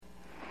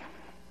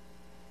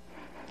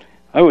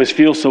I always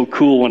feel so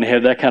cool when they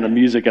have that kind of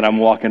music and I'm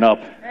walking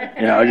up.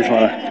 I just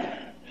want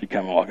to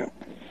kind of walk up.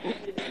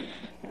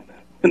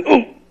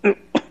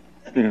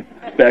 And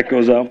back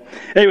goes up.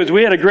 Anyways,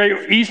 we had a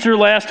great Easter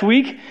last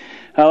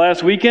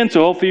weekend,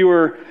 so hopefully you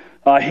were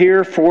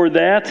here for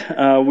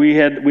that.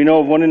 We know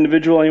of one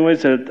individual,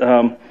 anyways,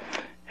 that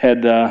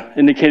had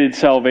indicated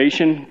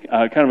salvation.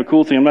 Kind of a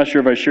cool thing. I'm not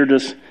sure if I shared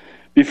this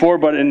before,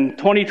 but in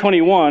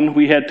 2021,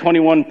 we had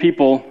 21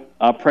 people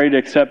pray to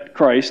accept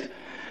Christ,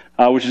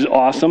 which is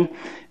awesome.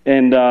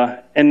 And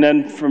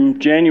then from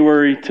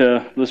January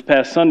to this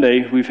past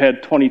Sunday, we've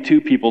had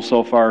 22 people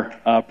so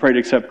far pray to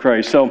accept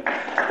Christ. So,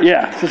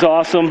 yeah, this is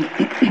awesome.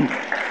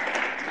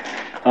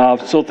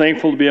 So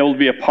thankful to be able to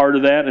be a part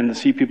of that and to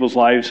see people's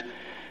lives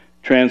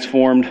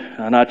transformed,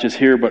 not just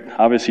here, but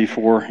obviously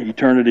for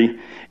eternity.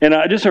 And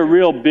just a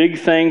real big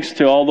thanks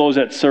to all those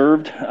that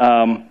served.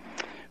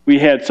 We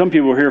had some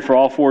people here for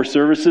all 4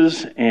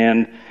 services,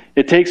 and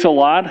it takes a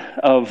lot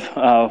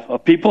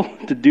of people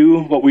to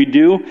do what we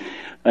do.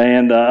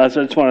 And I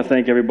just want to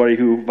thank everybody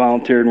who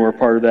volunteered and were a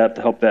part of that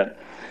to help that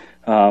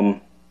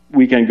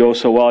weekend go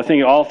so well. I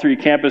think all 3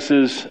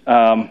 campuses,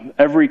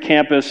 every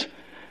campus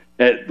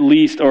at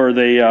least, or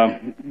they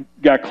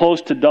got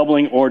close to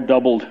doubling or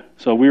doubled.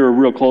 So we were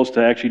real close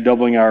to actually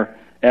doubling our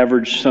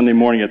average Sunday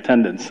morning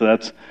attendance. So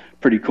that's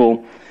pretty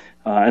cool.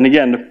 And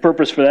again, the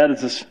purpose for that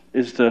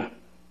is to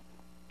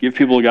give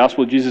people the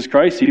gospel of Jesus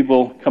Christ, see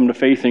people come to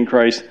faith in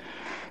Christ.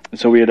 And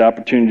so we had the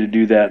opportunity to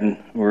do that, and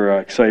we're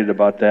excited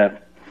about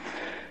that.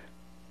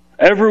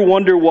 Ever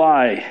wonder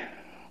why?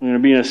 I'm going to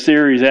be in a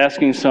series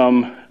asking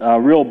some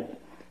real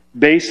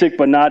basic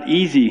but not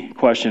easy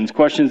questions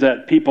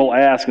that people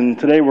ask. And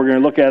today we're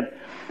going to look at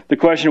the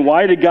question,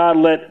 why did God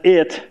let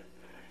it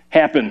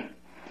happen?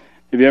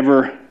 Have you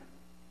ever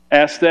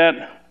asked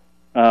that?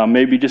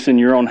 Maybe just in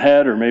your own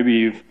head, or maybe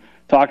you've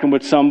talking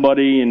with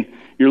somebody and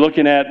you're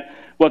looking at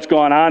what's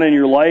gone on in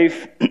your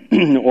life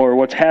or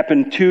what's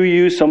happened to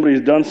you.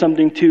 Somebody's done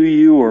something to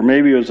you, or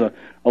maybe it was a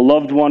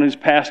loved one who's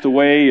passed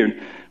away, or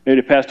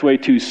maybe they passed away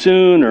too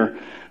soon, or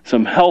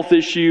some health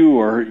issue,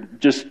 or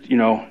just,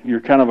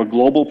 you're kind of a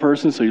global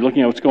person, so you're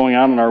looking at what's going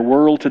on in our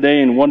world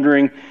today and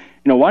wondering,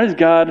 why does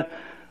God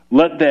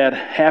let that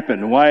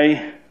happen?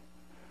 Why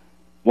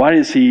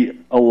does He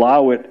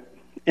allow it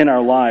in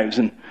our lives?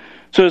 And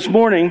so this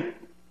morning,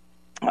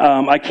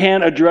 I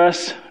can't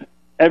address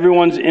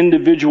everyone's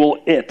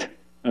individual it,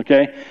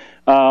 okay?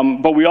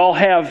 But we all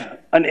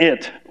have an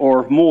it,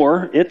 or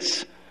more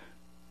its.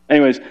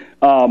 Anyways,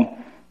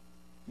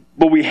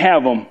 but we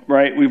have them,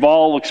 right? We've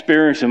all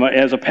experienced them.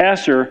 As a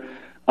pastor,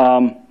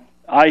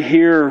 I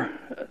hear,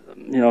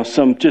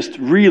 some just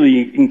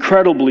really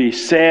incredibly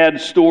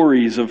sad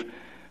stories of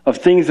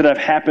things that have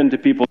happened to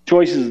people,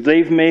 choices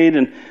they've made,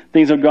 and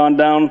things have gone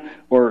down,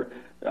 or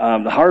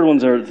the hard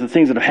ones are the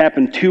things that have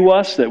happened to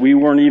us that we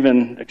weren't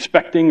even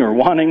expecting or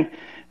wanting,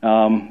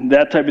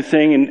 that type of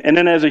thing. And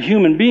then as a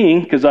human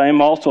being, because I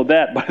am also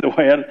that, by the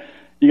way,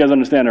 you guys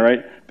understand that,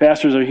 right?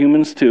 Pastors are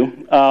humans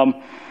too.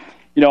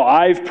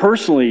 I've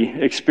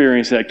personally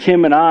experienced that.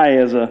 Kim and I,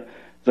 as a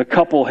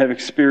couple, have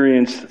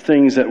experienced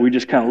things that we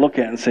just kind of look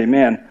at and say,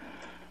 man,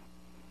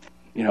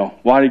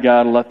 why did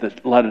God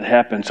let it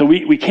happen? So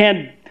we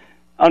can't,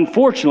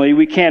 unfortunately,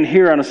 we can't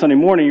here on a Sunday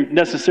morning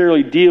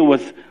necessarily deal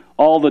with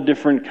all the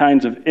different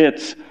kinds of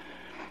its.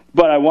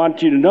 But I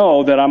want you to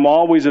know that I'm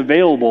always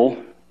available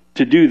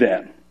to do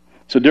that.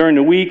 So during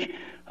the week,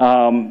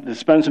 to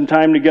spend some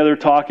time together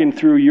talking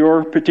through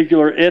your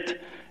particular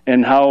it,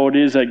 and how it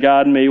is that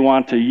God may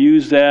want to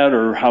use that,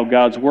 or how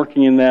God's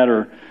working in that,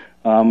 or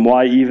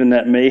why even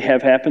that may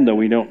have happened, though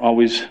we don't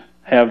always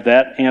have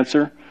that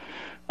answer.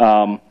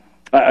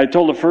 I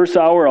told the first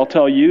hour, I'll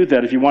tell you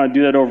that if you want to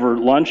do that over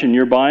lunch and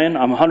you're buying,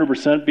 I'm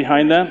 100%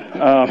 behind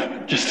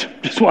that.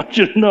 Just want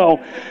you to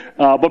know.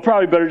 But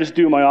probably better just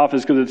do it in my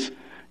office, because it's,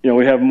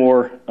 we have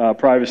more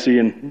privacy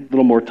and a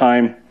little more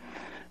time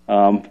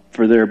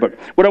for there. But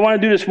what I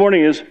want to do this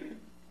morning is,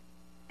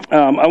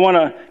 I want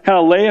to kind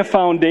of lay a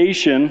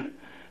foundation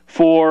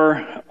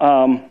for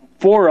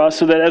us,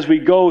 so that as we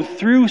go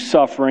through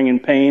suffering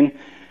and pain,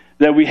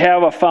 that we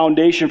have a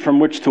foundation from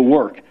which to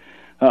work,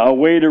 a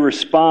way to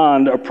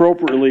respond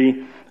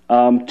appropriately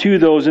to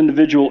those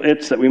individual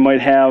its that we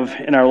might have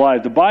in our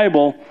lives. The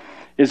Bible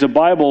is a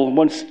Bible,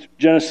 once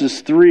Genesis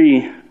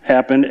 3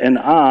 happened and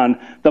on,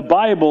 the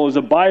Bible is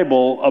a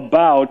Bible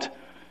about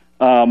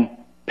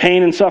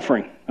pain and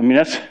suffering. I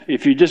mean,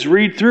 if you just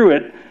read through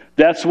it,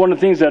 that's one of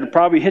the things that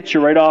probably hits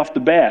you right off the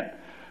bat.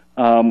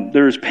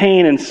 There's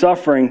pain and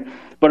suffering,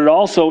 but it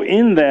also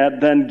in that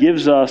then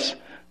gives us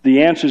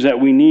the answers that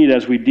we need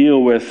as we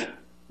deal with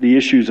the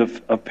issues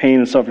of pain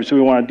and suffering. So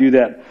we want to do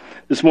that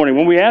this morning.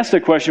 When we ask the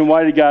question,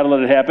 why did God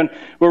let it happen?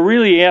 We're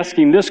really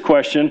asking this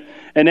question,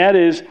 and that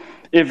is,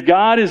 if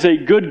God is a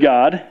good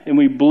God, and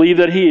we believe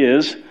that He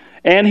is,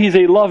 and He's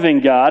a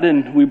loving God,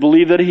 and we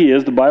believe that He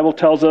is, the Bible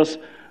tells us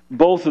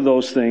both of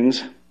those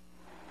things,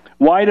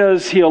 why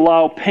does He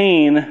allow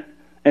pain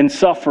and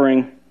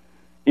suffering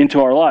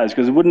into our lives?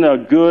 Because wouldn't a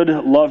good,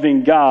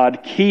 loving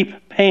God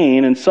keep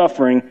pain and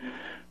suffering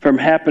from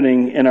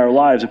happening in our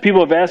lives? And people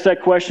have asked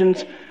that question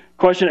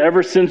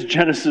ever since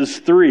Genesis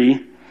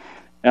 3.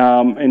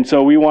 And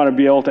so we want to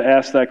be able to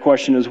ask that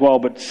question as well.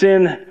 But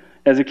sin,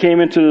 as it came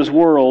into this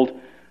world,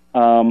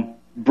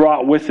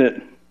 brought with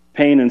it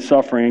pain and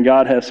suffering, and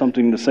God has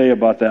something to say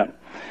about that.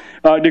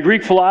 The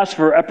Greek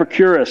philosopher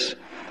Epicurus,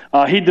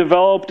 he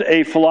developed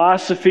a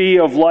philosophy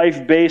of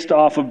life based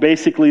off of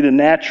basically the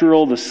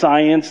natural, the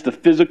science, the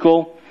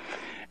physical.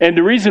 And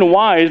the reason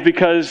why is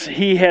because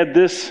he had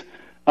this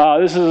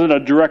isn't a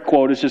direct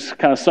quote, it's just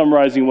kind of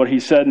summarizing what he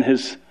said in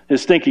his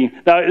thinking.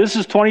 Now, this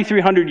is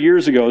 2,300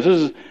 years ago.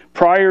 This is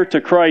prior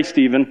to Christ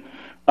even.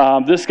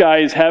 This guy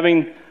is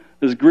having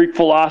this Greek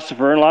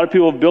philosopher, and a lot of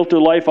people have built their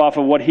life off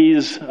of what he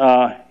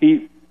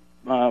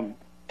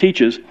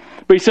teaches.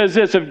 But he says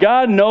this: if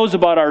God knows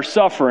about our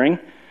suffering,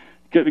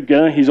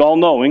 again, he's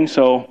all-knowing,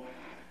 so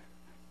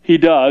he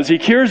does. He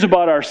cares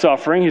about our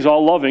suffering. He's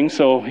all-loving,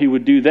 so he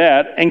would do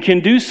that, and can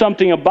do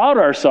something about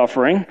our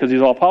suffering, because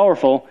he's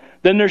all-powerful,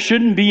 then there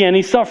shouldn't be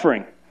any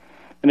suffering.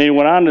 And then he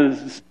went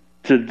on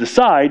to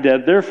decide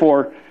that,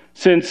 therefore,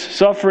 since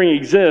suffering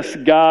exists,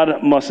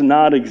 God must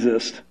not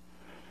exist.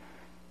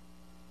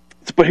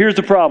 But here's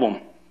the problem.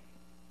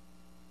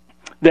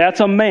 That's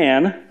a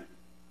man,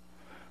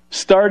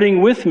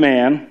 starting with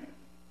man,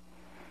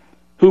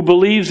 who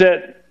believes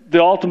that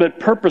the ultimate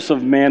purpose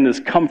of man is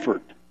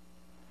comfort,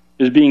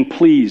 is being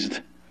pleased,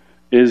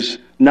 is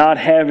not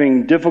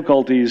having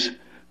difficulties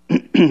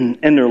in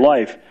their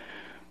life.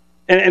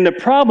 And the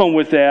problem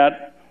with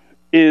that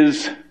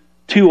is,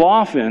 too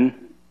often,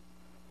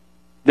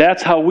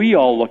 that's how we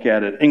all look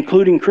at it,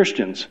 including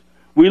Christians.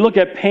 We look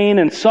at pain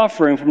and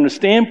suffering from the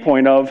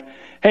standpoint of,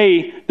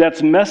 hey,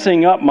 that's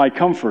messing up my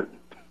comfort.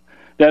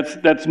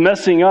 That's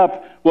messing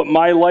up what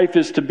my life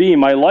is to be.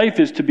 My life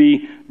is to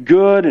be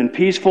good and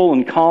peaceful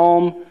and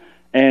calm,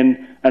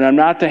 and I'm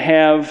not to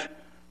have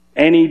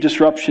any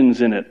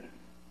disruptions in it.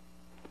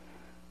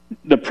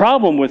 The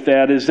problem with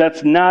that is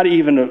that's not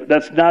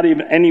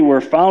even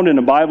anywhere found in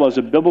the Bible as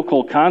a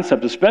biblical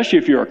concept, especially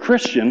if you're a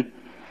Christian.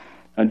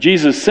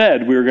 Jesus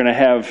said we were going to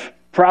have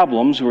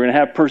problems, we're going to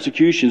have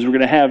persecutions, we're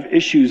going to have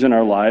issues in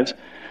our lives.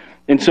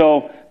 And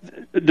so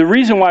the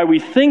reason why we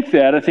think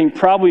that, I think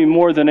probably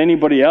more than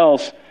anybody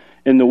else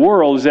in the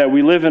world, is that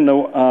we live in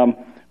the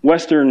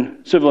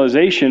Western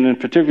civilization, and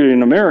particularly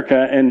in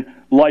America, and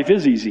life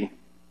is easy.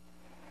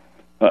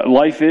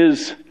 Life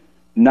is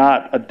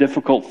not a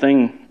difficult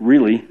thing,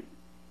 really,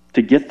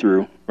 to get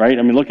through, right?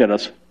 I mean, look at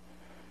us.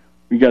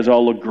 You guys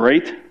all look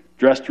great,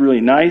 dressed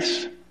really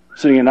nice,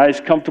 sitting in nice,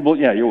 comfortable...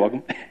 Yeah, you're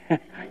welcome.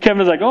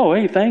 Kevin's like, oh,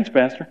 hey, thanks,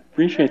 Pastor.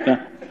 Appreciate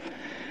that.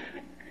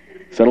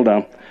 Settle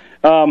down.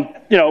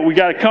 We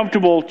got a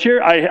comfortable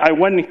chair. I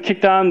went and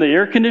kicked on the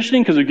air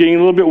conditioning because it's getting a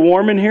little bit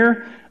warm in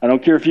here. I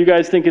don't care if you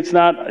guys think it's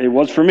not. It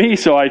was for me,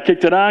 so I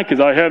kicked it on because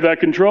I have that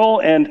control,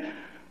 and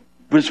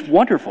it's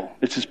wonderful.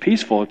 It's just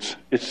peaceful.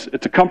 It's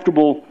a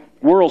comfortable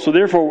world. So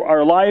therefore,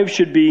 our lives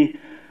should be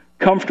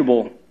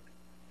comfortable.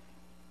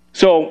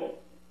 So,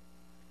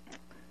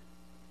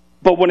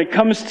 but when it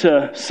comes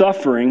to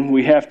suffering,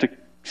 we have to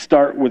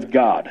start with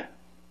God,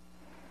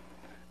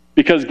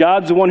 because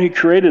God's the one who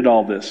created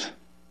all this.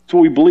 That's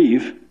what we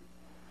believe.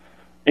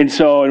 And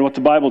what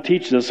the Bible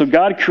teaches us. So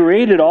God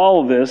created all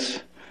of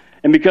this,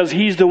 and because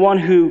He's the one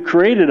who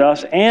created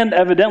us, and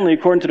evidently,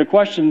 according to the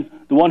question,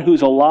 the one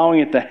who's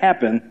allowing it to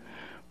happen,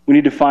 we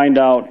need to find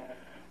out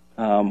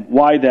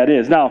why that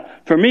is. Now,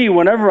 for me,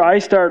 whenever I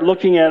start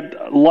looking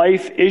at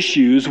life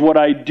issues, what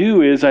I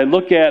do is I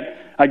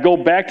go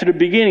back to the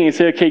beginning and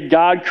say, okay,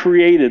 God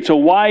created. So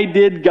why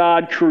did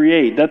God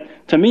create?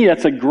 That, to me,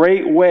 that's a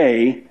great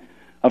way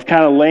of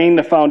kind of laying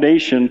the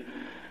foundation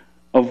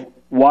of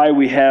why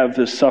we have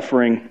this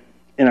suffering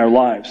in our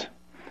lives.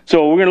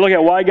 So we're going to look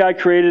at why God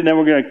created, and then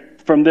we're going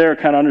to, from there,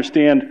 kind of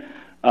understand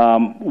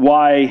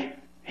why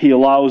He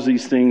allows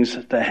these things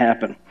to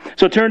happen.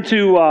 So turn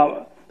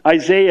to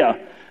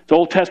Isaiah, the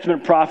Old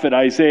Testament prophet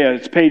Isaiah.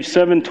 It's page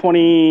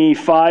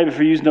 725 if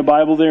you're using the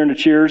Bible there in the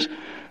chairs.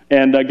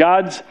 And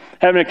God's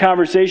having a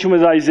conversation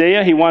with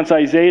Isaiah. He wants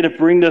Isaiah to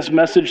bring this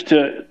message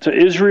to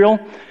Israel.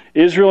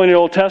 Israel in the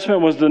Old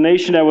Testament was the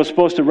nation that was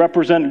supposed to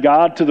represent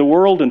God to the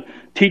world and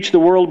teach the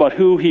world about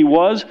who He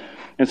was.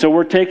 And so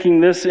we're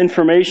taking this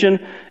information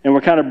and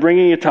we're kind of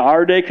bringing it to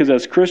our day, because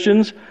as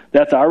Christians,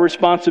 that's our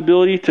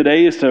responsibility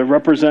today, is to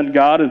represent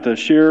God and to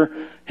share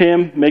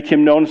Him, make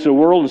Him known to the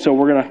world. And so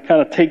we're going to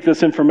kind of take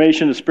this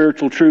information, the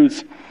spiritual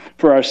truths,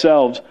 for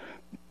ourselves.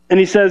 And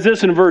he says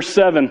this in verse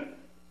 7.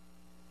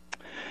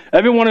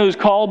 Everyone who is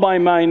called by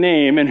my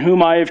name and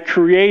whom I have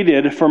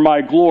created for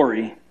my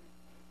glory.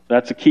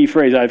 That's a key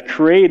phrase. I've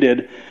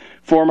created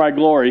for my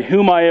glory.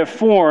 Whom I have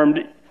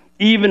formed,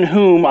 even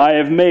whom I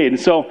have made. And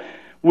so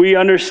we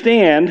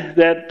understand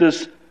that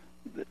this,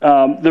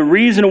 the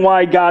reason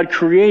why God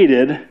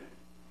created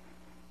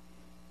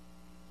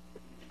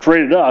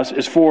us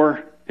is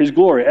for His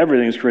glory.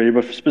 Everything is created,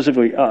 but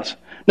specifically us.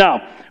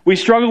 Now, we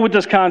struggle with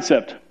this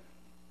concept.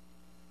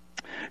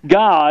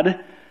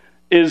 God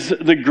is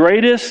the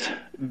greatest,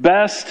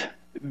 best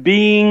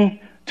being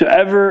to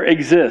ever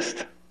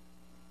exist.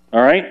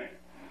 All right?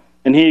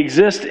 And he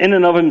exists in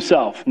and of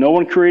himself. No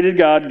one created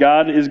God.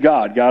 God is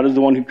God. God is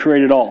the one who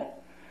created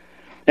all.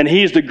 And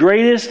he is the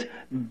greatest,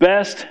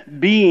 best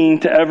being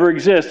to ever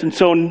exist. And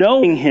so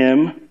knowing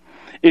him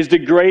is the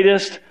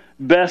greatest,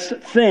 best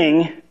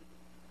thing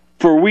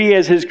for we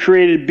as his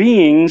created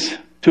beings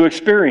to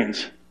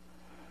experience.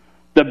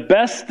 The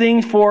best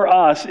thing for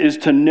us is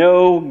to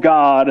know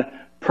God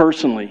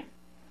personally,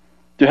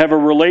 to have a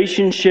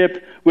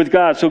relationship with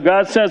God. So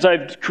God says,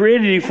 I've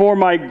created you for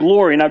my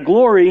glory. Now,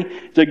 glory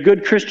is a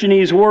good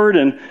Christianese word,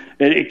 and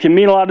it can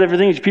mean a lot of different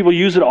things. People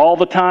use it all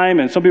the time,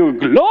 and some people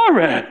go,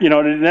 glory,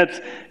 and that's,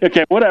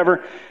 okay,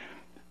 whatever.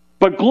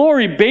 But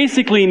glory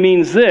basically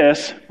means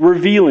this,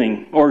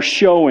 revealing or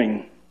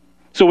showing.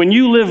 So when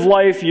you live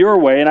life your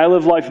way, and I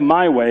live life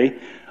my way,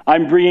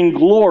 I'm bringing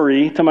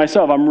glory to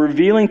myself. I'm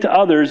revealing to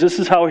others, this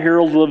is how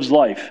Harold lives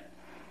life.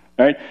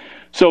 Right?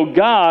 So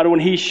God, when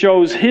he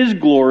shows his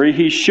glory,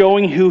 he's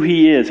showing who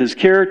he is, his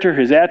character,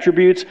 his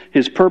attributes,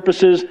 his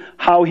purposes,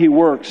 how he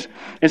works.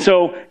 And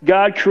so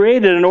God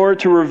created in order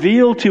to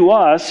reveal to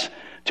us,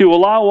 to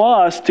allow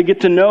us to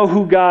get to know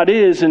who God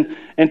is and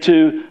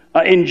to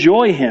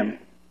enjoy him.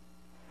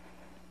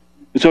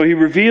 And so he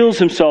reveals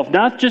himself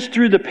not just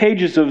through the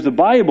pages of the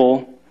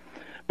Bible,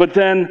 but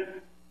then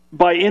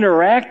by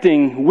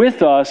interacting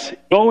with us,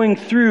 going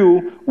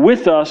through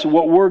with us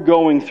what we're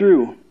going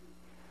through.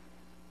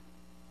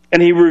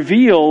 And he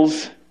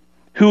reveals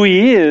who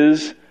he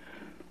is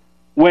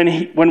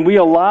when we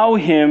allow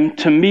him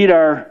to meet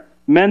our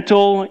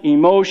mental,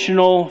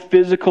 emotional,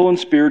 physical, and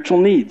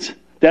spiritual needs.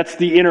 That's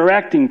the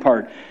interacting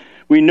part.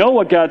 We know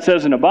what God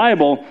says in the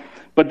Bible,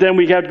 but then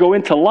we have to go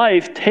into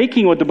life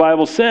taking what the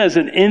Bible says,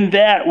 and in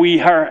that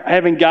we are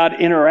having God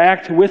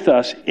interact with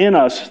us, in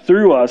us,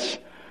 through us,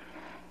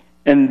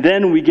 and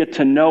then we get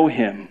to know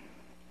him.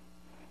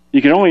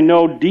 You can only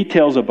know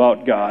details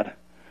about God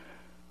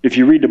if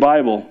you read the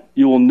Bible.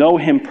 You will know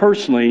him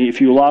personally if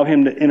you allow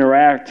him to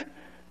interact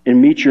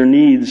and meet your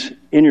needs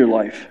in your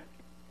life.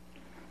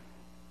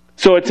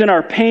 So it's in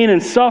our pain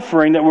and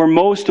suffering that we're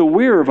most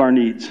aware of our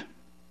needs.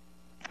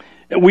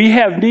 We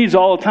have needs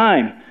all the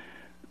time.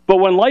 But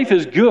when life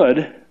is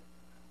good,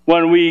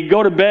 when we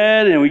go to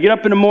bed and we get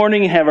up in the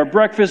morning and have our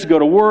breakfast, go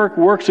to work,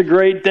 work's a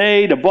great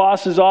day, the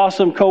boss is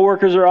awesome,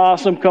 coworkers are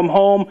awesome, come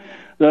home,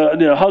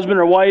 the husband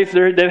or wife,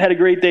 they've had a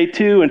great day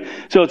too, and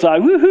so it's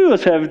like, woohoo,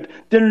 let's have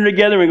dinner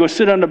together, and we go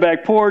sit on the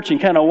back porch and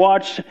kind of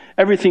watch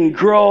everything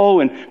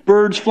grow and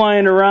birds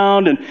flying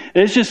around, and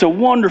it's just a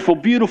wonderful,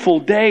 beautiful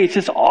day. It's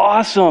just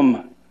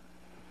awesome.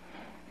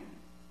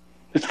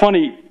 It's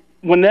funny,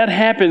 when that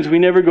happens, we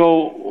never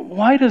go,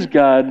 why does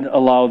God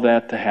allow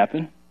that to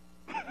happen?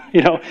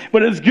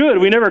 But it's good.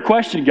 We never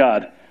question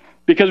God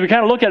because we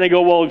kind of look at it and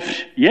go, well,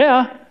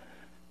 yeah,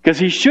 because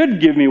he should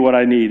give me what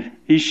I need.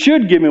 He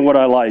should give me what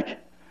I like.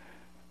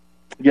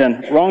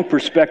 Again, wrong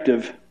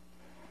perspective.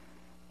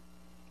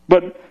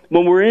 But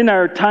when we're in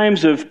our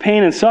times of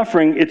pain and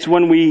suffering, it's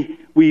when we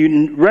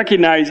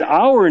recognize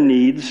our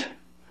needs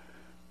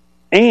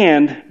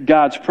and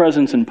God's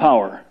presence and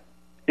power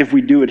if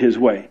we do it his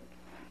way,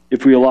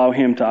 if we allow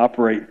him to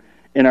operate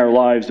in our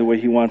lives the way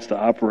he wants to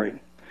operate.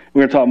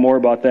 We're going to talk more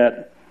about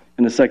that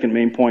in the second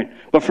main point.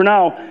 But for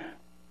now,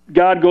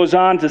 God goes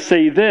on to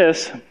say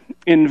this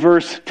in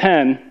verse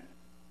 10.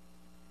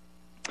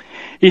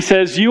 He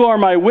says, you are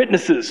my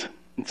witnesses.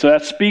 So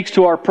that speaks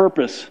to our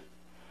purpose,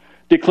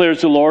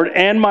 declares the Lord,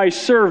 and my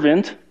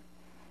servant,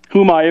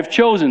 whom I have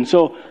chosen.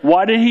 So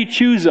why did he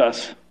choose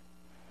us?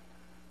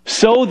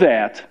 So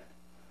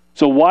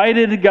why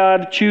did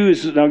God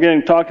choose? Now again,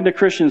 I'm talking to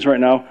Christians right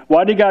now.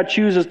 Why did God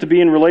choose us to be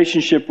in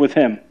relationship with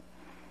him?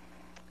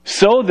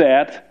 So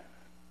that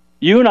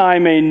you and I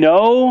may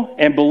know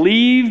and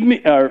believe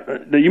me,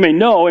 or that you may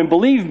know and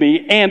believe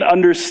me and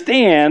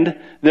understand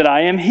that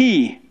I am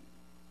he.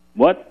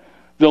 What?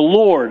 The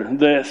Lord,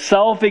 the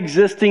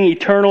self-existing,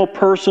 eternal,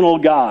 personal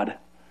God.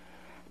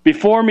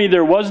 Before me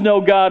there was no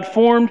God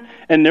formed,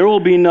 and there will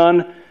be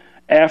none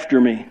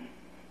after me.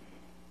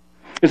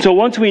 And so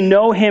once we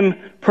know him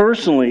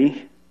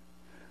personally,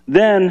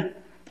 then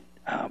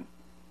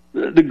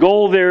the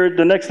goal there,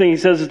 the next thing he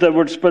says is that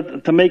we're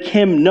to make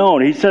him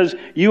known. He says,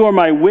 you are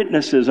my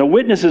witnesses. A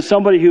witness is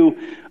somebody who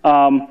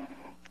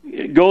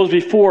goes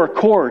before a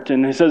court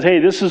and he says, hey,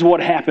 this is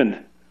what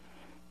happened.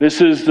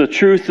 This is the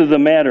truth of the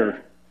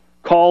matter.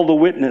 Call the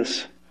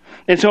witness.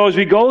 And so as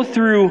we go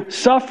through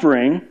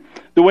suffering,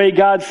 the way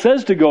God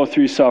says to go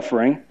through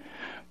suffering,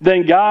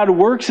 then God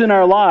works in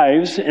our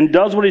lives and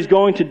does what he's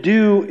going to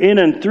do in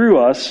and through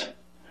us,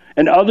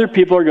 and other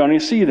people are going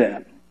to see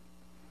that.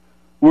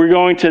 We're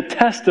going to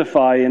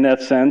testify in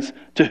that sense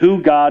to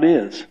who God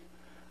is,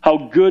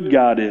 how good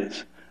God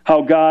is,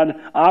 how God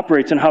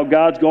operates, and how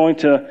God's going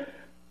to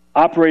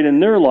operate in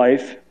their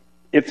life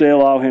if they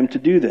allow him to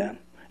do that.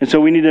 And so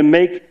we need to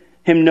make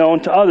him known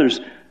to others.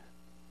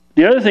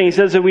 The other thing he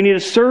says that we need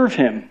to serve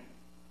him.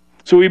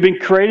 So we've been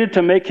created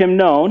to make him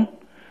known.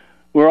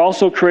 We're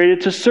also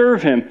created to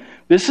serve him.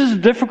 This is a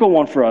difficult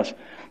one for us.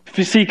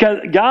 You see,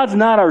 God's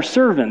not our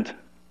servant.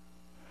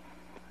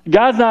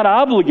 God's not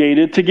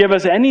obligated to give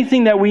us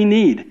anything that we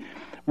need.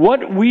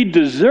 what we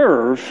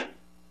deserve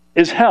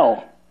is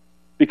hell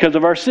because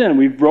of our sin.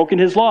 We've broken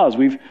his laws.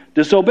 We've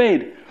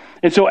disobeyed.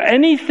 And so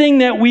anything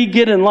that we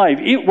get in life,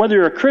 whether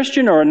you're a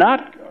Christian or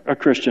not a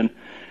Christian,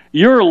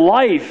 your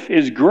life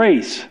is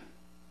grace.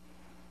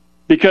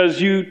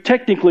 Because you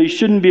technically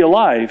shouldn't be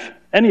alive,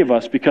 any of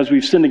us, because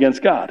we've sinned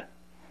against God.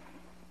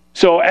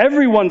 So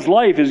everyone's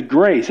life is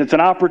grace. It's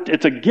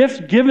a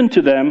gift given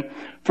to them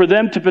for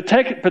them to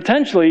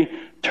potentially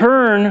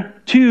turn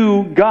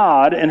to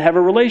God and have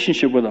a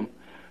relationship with him.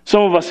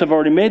 Some of us have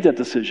already made that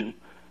decision.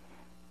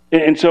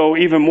 And so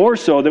even more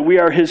so that we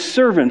are his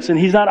servants, and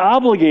he's not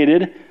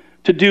obligated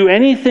to do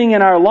anything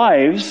in our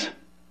lives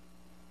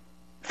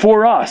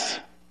for us.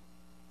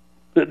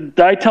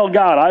 I tell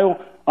God,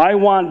 I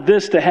want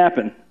this to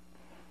happen.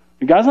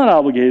 And God's not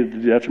obligated to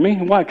do that for me.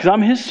 Why? Because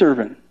I'm his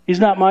servant. He's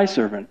not my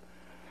servant.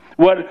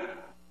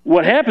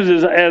 What happens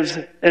is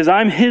as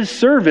I'm his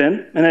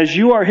servant, and as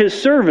you are his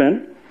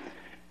servant,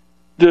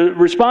 the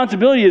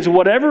responsibility is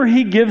whatever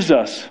he gives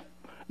us.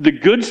 The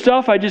good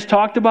stuff I just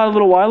talked about a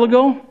little while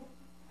ago,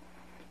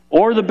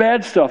 or the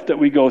bad stuff that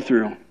we go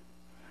through.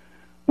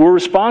 We're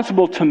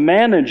responsible to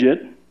manage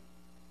it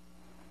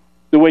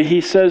the way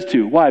he says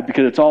to. Why?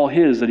 Because it's all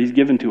his that he's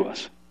given to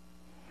us.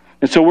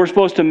 And so we're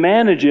supposed to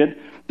manage it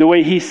the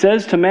way he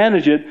says to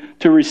manage it,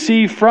 to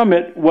receive from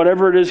it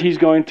whatever it is he's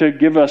going to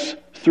give us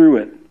through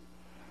it.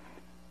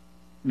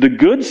 The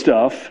good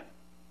stuff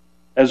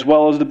as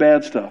well as the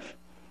bad stuff.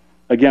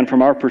 Again,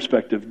 from our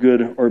perspective,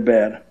 good or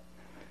bad.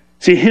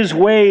 See, his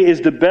way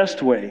is the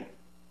best way.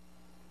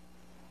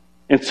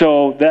 And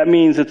so that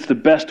means it's the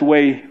best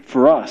way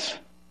for us.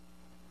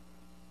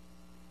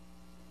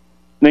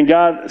 Then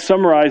God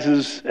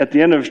summarizes at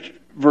the end of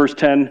verse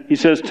 10, he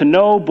says, to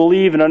know,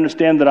 believe, and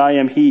understand that I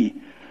am he.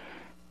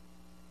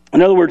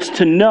 In other words,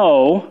 to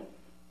know,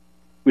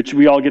 which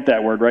we all get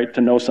that word, right?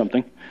 To know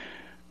something.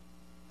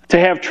 To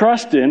have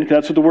trust in, because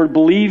that's what the word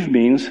believe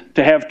means,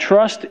 to have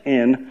trust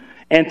in,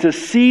 and to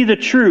see the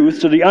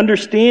truth. So the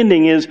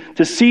understanding is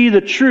to see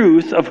the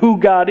truth of who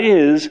God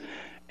is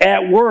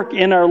at work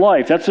in our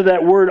life. That's what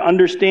that word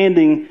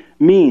understanding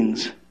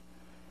means.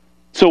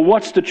 So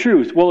what's the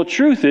truth? Well, the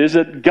truth is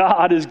that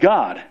God is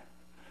God.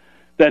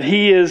 That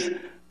he is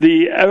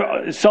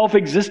the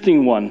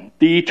self-existing one,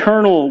 the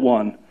eternal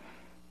one.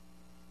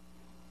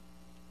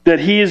 That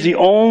he is the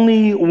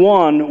only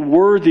one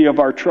worthy of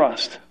our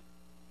trust.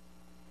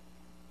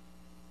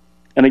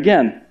 And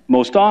again,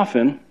 most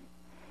often,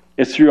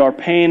 it's through our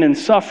pain and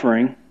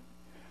suffering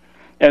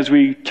as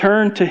we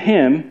turn to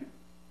him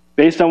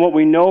based on what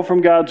we know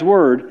from God's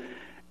word,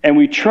 and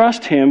we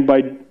trust him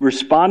by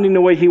responding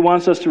the way he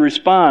wants us to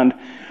respond,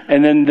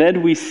 and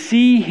then we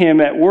see him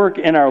at work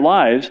in our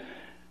lives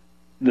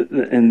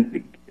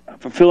and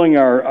fulfilling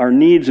our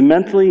needs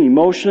mentally,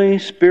 emotionally,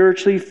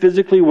 spiritually,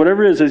 physically,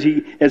 whatever it is,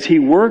 as he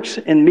works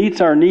and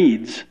meets our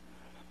needs,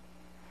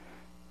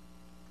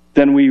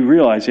 then we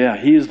realize, yeah,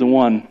 he is the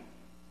one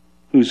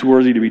who's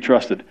worthy to be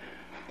trusted.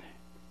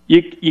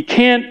 You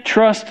can't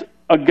trust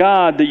a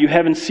God that you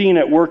haven't seen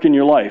at work in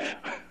your life.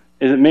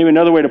 Is it maybe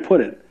another way to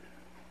put it?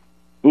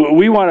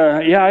 We want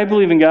to, yeah, I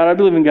believe in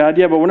God,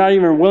 yeah, but we're not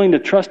even willing to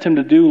trust him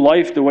to do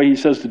life the way he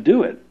says to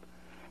do it.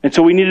 And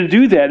so we need to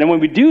do that. And when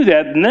we do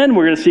that, then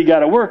we're going to see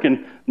God at work.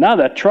 And now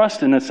that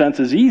trust, in a sense,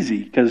 is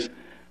easy because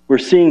we're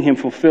seeing him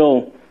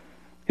fulfill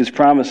his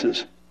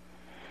promises.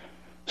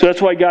 So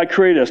that's why God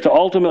created us, to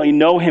ultimately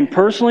know him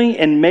personally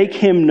and make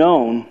him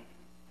known.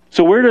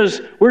 So where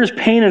does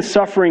pain and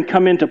suffering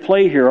come into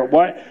play here?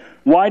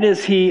 Why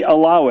does he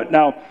allow it?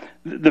 Now,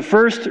 the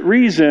first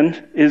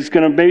reason is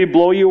going to maybe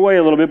blow you away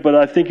a little bit, but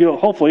I think you'll,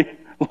 hopefully,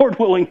 Lord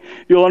willing,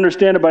 you'll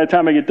understand it by the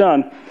time I get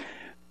done.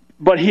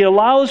 But he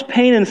allows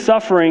pain and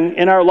suffering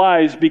in our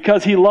lives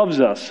because he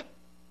loves us.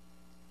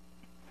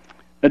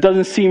 That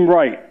doesn't seem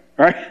right?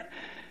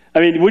 I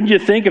mean, wouldn't you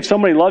think if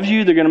somebody loves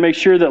you, they're going to make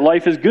sure that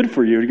life is good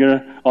for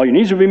you? All your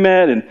needs will be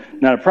met and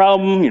not a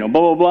problem, blah,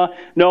 blah, blah.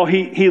 No,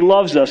 he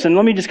loves us. And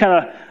let me just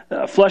kind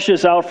of flesh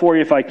this out for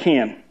you if I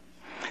can.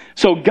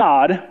 So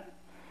God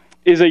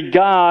is a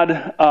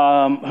God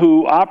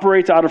who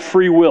operates out of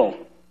free will.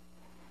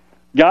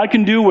 God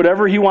can do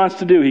whatever he wants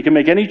to do. He can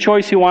make any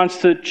choice he wants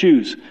to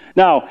choose.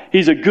 Now,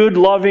 he's a good,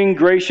 loving,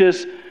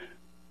 gracious,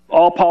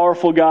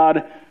 all-powerful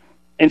God,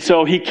 and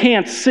so he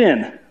can't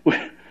sin.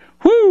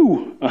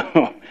 Whoo!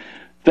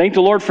 Thank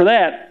the Lord for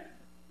that.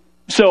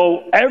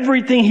 So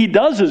everything he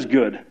does is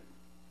good.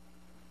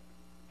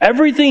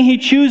 Everything he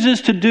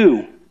chooses to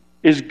do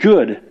is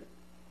good.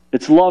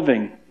 It's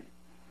loving.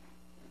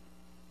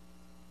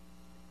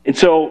 And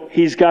so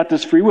he's got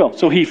this free will.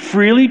 So he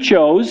freely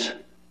chose,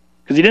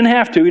 because he didn't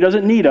have to. He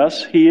doesn't need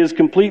us. He is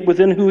complete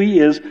within who he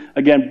is.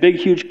 Again, big,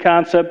 huge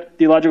concept,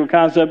 theological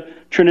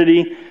concept,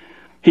 Trinity.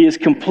 He is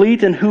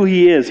complete in who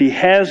he is. He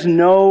has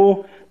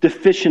no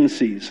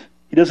deficiencies.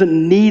 He doesn't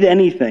need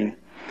anything.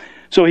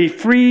 So he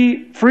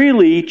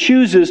freely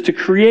chooses to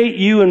create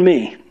you and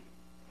me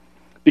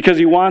because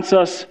he wants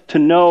us to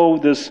know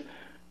this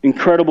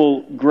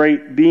incredible,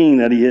 great being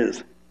that he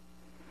is.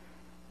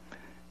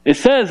 It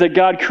says that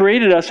God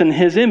created us in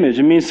His image.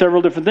 It means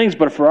several different things,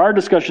 but for our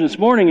discussion this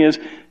morning is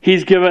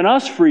He's given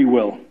us free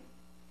will.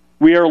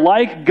 We are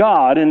like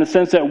God in the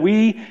sense that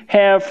we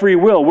have free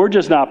will. We're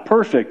just not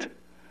perfect.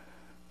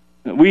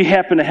 We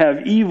happen to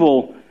have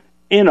evil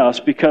in us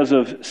because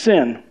of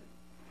sin.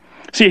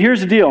 See, here's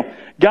the deal.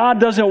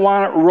 God doesn't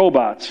want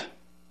robots.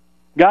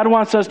 God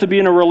wants us to be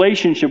in a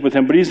relationship with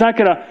Him, but He's not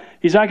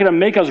gonna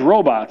make us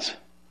robots.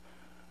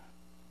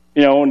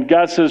 You know, when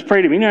God says,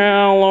 pray to me,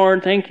 now,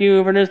 Lord, thank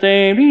you for this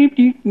day.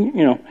 You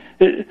know,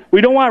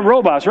 we don't want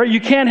robots, right? You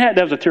can't have,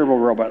 that was a terrible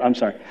robot, I'm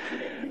sorry.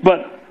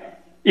 But,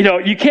 you know,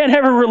 you can't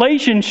have a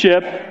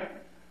relationship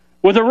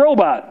with a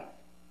robot.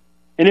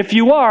 And if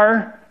you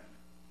are,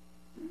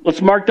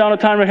 let's mark down a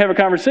time to have a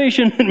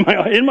conversation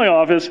in my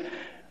office.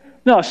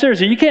 No,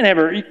 seriously, you can't have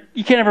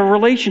a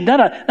relation,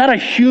 not a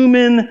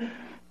human,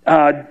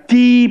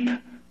 deep,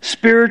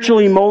 spiritual,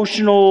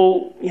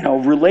 emotional, you know,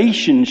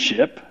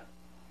 relationship.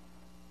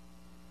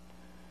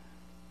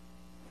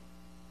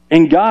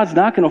 And God's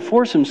not going to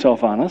force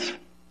Himself on us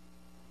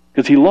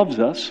because He loves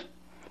us.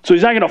 So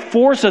He's not going to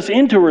force us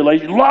into a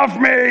relationship. Love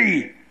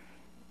me!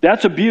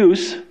 That's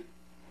abuse.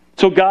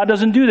 So God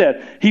doesn't do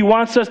that. He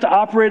wants us to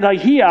operate like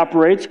He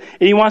operates,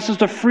 and He wants us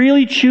to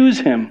freely choose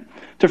Him,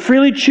 to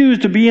freely choose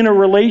to be in a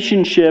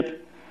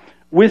relationship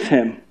with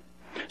Him.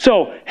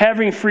 So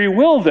having free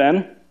will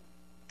then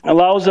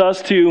allows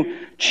us to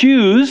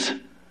choose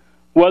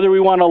whether we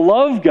want to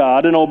love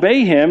God and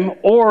obey Him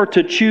or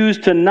to choose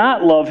to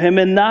not love Him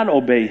and not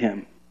obey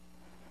Him.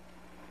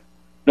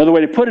 Another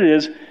way to put it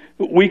is,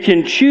 we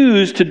can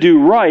choose to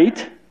do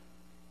right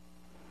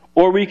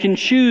or we can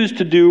choose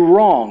to do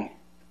wrong.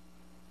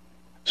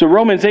 So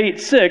Romans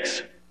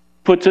 8:6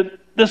 puts it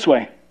this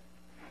way.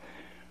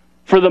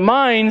 For the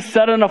mind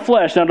set in the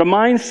flesh. Now the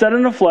mind set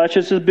in the flesh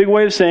is a big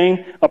way of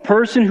saying a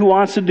person who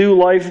wants to do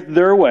life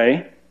their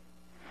way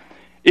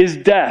is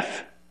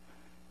death.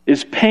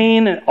 Is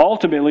pain, and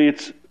ultimately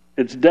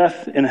it's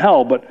death in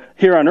hell, but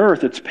here on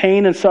earth it's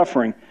pain and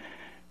suffering.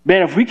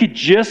 Man, if we could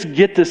just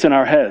get this in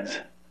our heads,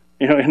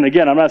 you know, and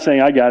again, I'm not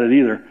saying I got it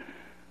either.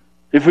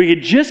 If we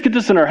could just get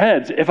this in our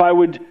heads, if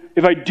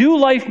I do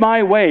life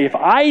my way, if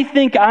I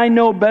think I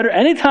know better,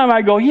 anytime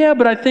I go, yeah,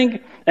 but I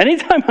think,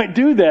 anytime I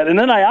do that, and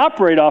then I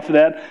operate off of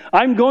that,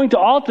 I'm going to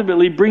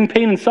ultimately bring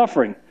pain and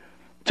suffering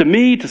to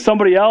me, to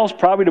somebody else,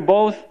 probably to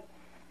both.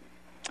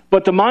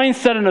 But the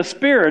mindset and the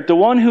spirit, the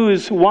one who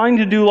is wanting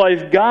to do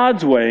life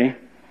God's way,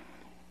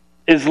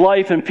 is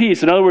life and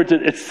peace. In other words,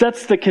 it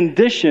sets the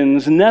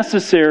conditions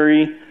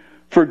necessary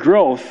for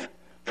growth,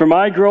 for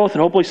my growth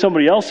and hopefully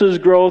somebody else's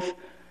growth,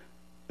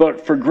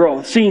 but for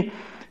growth. See,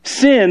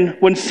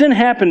 when sin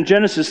happened,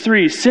 Genesis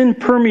 3, sin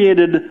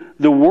permeated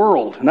the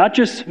world, not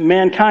just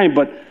mankind,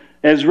 but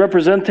as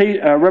representatives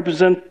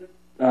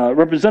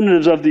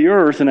of the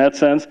earth in that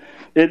sense.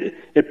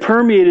 It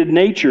permeated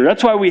nature.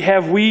 That's why we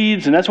have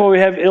weeds, and that's why we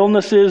have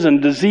illnesses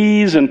and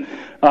disease, and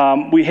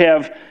we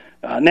have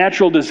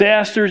natural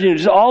disasters. You know,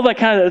 just all that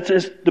kind of.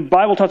 The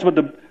Bible talks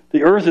about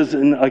the earth is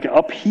in like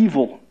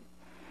upheaval,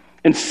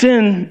 and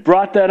sin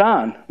brought that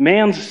on.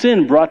 Man's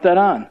sin brought that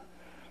on,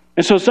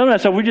 and so some of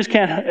that stuff we just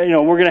can't. You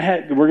know, we're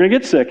gonna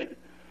get sick.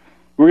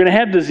 We're gonna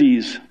have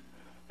disease,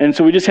 and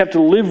so we just have to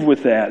live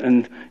with that.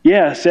 And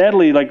yeah,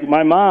 sadly, like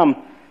my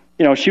mom,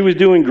 you know, she was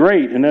doing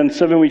great, and then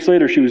 7 weeks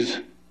later she was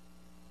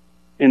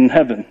in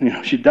heaven. You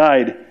know, she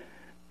died,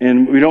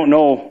 and we don't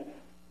know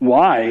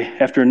why.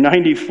 After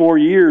 94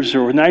 years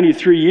or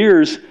 93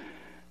 years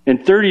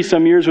and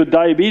 30-some years with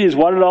diabetes,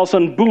 why did all of a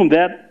sudden, boom,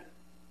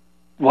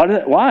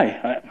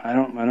 why? I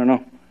don't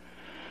know.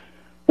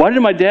 Why did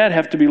my dad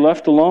have to be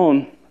left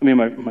alone? I mean,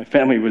 my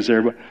family was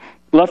there, but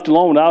left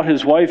alone without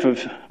his wife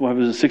of,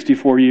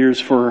 64 years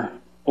for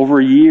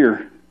over a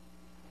year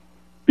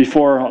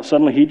before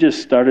suddenly he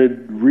just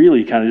started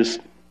really kind of just,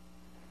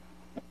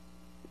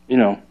 you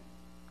know,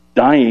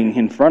 dying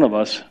in front of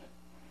us.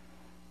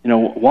 You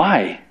know,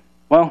 why?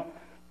 Well,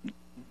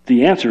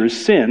 the answer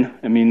is sin.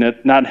 I mean,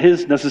 not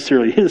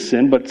necessarily his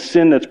sin, but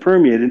sin that's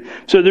permeated.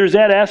 So there's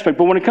that aspect.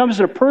 But when it comes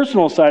to the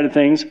personal side of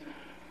things,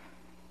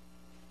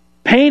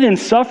 pain and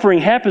suffering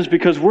happens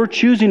because we're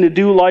choosing to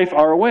do life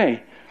our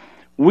way.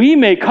 We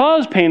may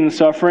cause pain and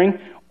suffering,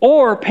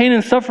 or pain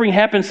and suffering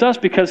happens to us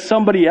because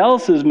somebody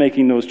else is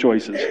making those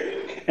choices,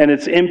 and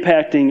it's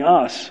impacting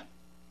us.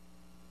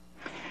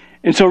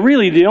 And so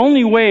really, the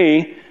only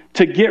way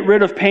to get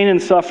rid of pain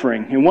and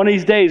suffering, and one of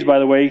these days, by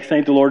the way,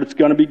 thank the Lord, it's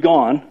going to be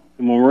gone,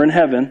 and when we're in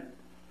heaven.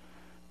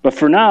 But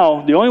for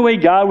now, the only way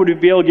God would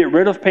be able to get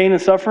rid of pain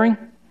and suffering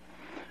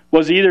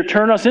was to either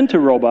turn us into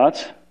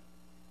robots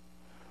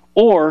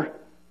or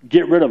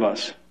get rid of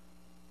us.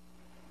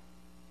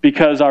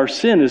 Because our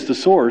sin is the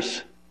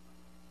source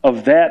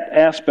of that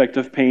aspect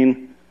of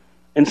pain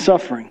and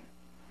suffering.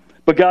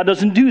 But God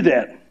doesn't do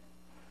that,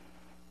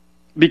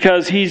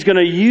 because He's going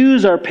to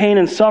use our pain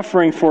and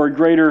suffering for a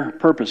greater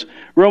purpose.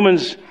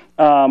 Romans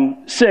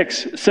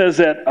 6 says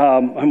that, I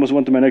almost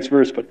went to my next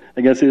verse, but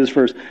I guess it is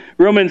first.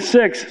 Romans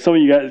 6, some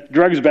of you guys,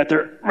 Drug's back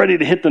there ready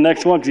to hit the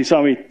next one because he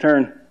saw me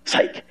turn.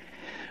 Psych.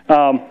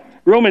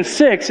 Romans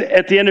 6,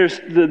 at the end,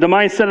 the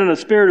mind set on the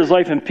Spirit is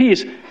life and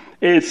peace.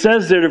 It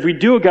says that if we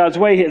do it God's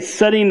way, it's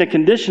setting the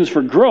conditions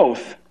for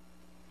growth.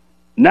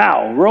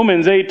 Now,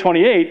 Romans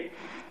 8:28,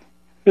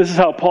 this is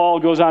how Paul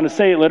goes on to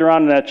say it later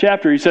on in that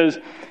chapter. He says,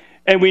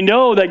 and we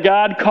know that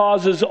God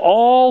causes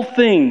all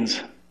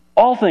things,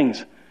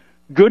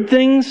 good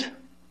things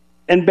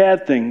and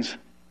bad things,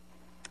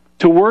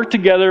 to work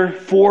together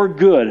for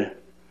good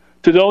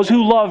to those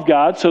who love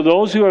God. So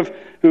those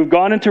who've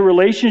gone into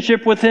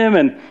relationship with Him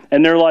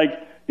and they're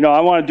like,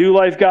 I want to do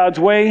life God's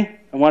way.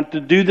 I want to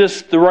do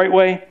this the right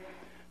way.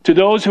 To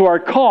those who are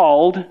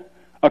called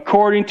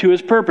according to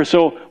His purpose.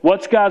 So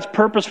what's God's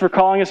purpose for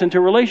calling us into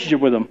a relationship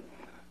with Him?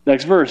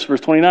 Next verse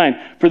 29.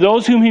 For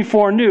those whom He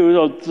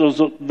foreknew,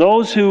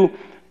 those who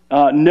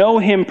know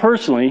Him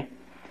personally,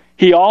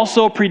 He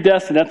also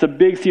predestined. That's a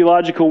big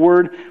theological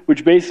word,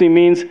 which basically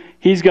means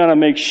He's going to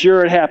make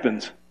sure it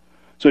happens.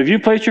 So if you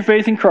place your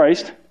faith in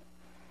Christ,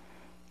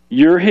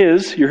 you're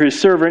His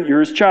servant, you're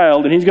His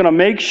child, and He's going to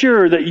make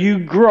sure that you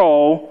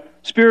grow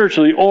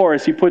spiritually, or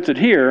as He puts it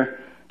here,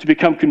 to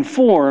become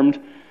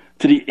conformed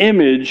to the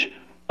image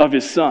of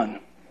His Son.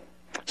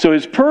 So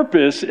His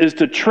purpose is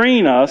to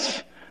train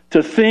us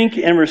to think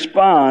and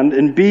respond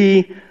and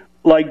be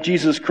like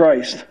Jesus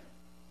Christ.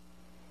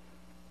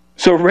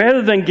 So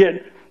rather than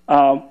get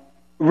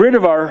rid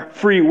of our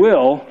free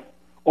will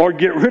or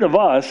get rid of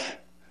us,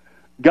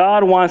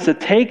 God wants to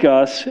take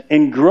us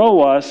and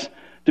grow us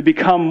to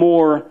become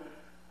more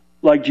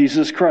like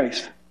Jesus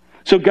Christ.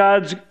 So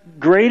God is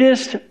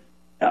the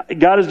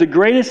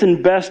greatest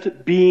and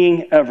best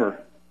being ever.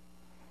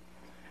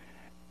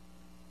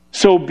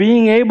 So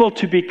being able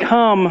to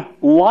become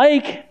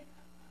like,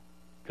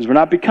 because we're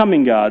not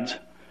becoming gods,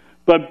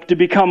 but to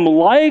become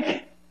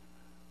like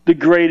the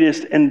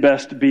greatest and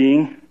best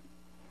being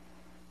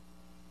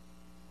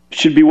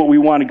should be what we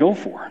want to go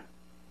for.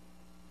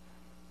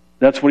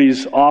 That's what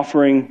He's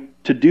offering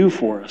to do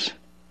for us.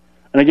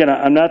 And again,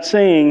 I'm not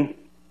saying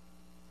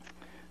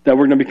that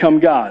we're going to become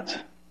gods,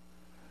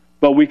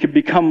 but we could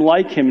become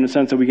like Him in the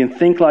sense that we can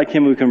think like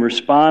Him, we can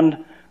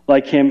respond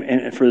like Him,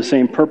 and for the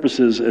same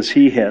purposes as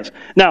He has.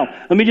 Now,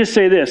 let me just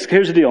say this.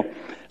 Here's the deal.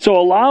 So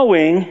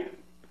allowing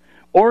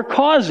or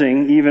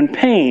causing even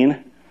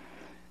pain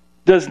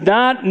does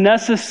not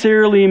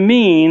necessarily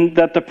mean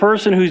that the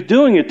person who's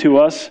doing it to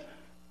us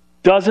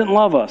doesn't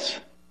love us.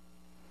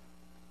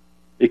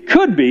 It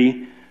could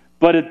be,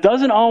 but it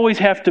doesn't always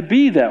have to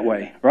be that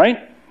way,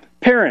 right?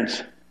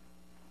 Parents,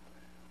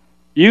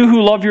 you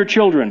who love your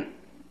children,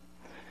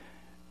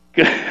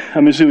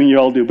 I'm assuming you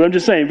all do, but I'm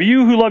just saying,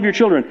 you who love your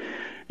children,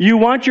 you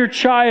want your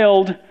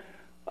child,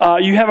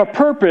 you have a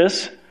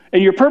purpose,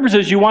 and your purpose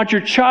is you want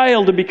your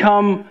child to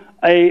become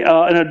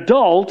an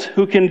adult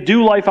who can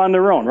do life on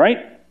their own,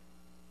 right?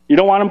 You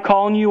don't want them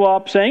calling you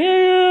up saying,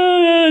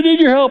 I need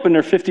your help, and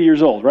they're 50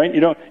 years old, right?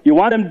 You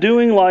want them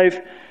doing life.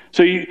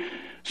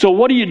 So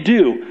what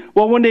do?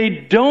 Well, when they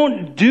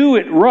don't do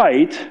it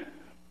right,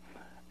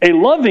 a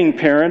loving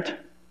parent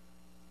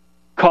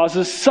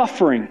causes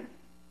suffering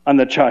on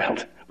the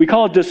child. We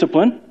call it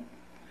discipline,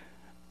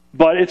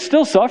 but it's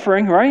still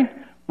suffering, right?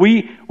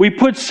 We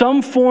put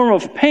some form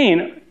of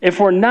pain.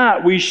 If we're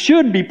not, we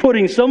should be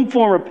putting some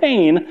form of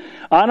pain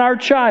on our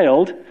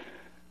child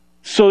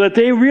so that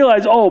they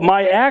realize,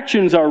 my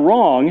actions are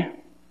wrong,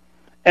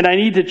 and I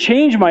need to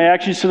change my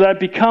actions so that I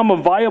become a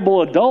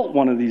viable adult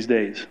one of these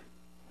days.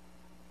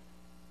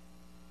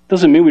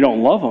 Doesn't mean we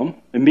don't love them.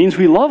 It means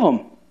we love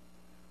them.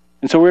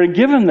 And so we're going to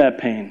give him that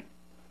pain.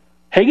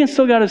 Hagen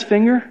still got his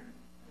finger.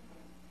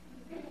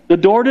 The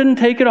door didn't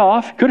take it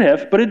off. Could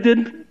have, but it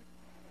didn't.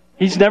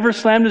 He's never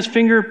slammed his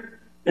finger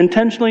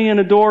intentionally in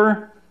a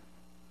door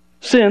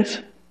since.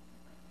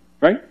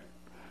 Right?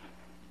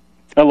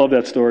 I love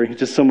that story. It's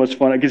just so much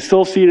fun. I can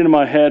still see it in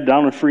my head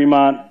down in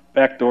Fremont,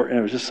 back door. And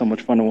it was just so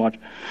much fun to watch.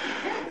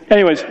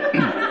 Anyways,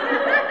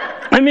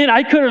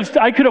 I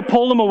could have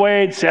pulled him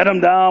away and sat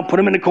him down, put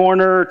him in the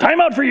corner,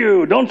 time out for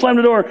you, don't slam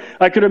the door.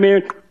 I could have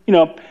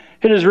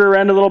hit his rear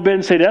end a little bit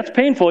and say, that's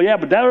painful, yeah,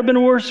 but that would have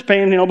been worse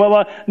pain, blah,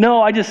 blah.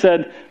 No, I just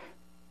said,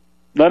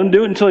 let him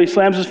do it until he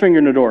slams his finger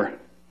in the door.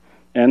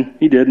 And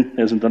he did,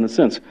 hasn't done it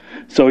since.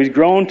 So he's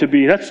grown to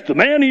be, that's the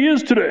man he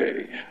is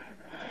today.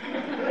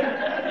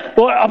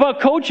 Well, how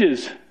about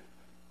coaches?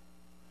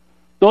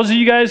 Those of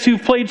you guys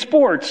who've played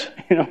sports,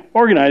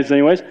 organized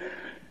anyways,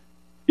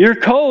 your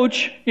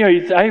coach,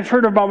 I've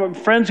heard about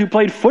friends who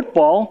played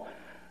football,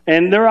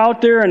 and they're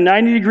out there in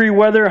 90-degree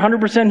weather,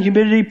 100%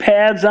 humidity,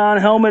 pads on,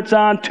 helmets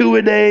on,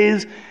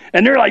 two-a-days,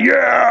 and they're like,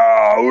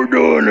 yeah, we're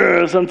doing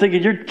this. I'm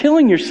thinking, you're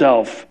killing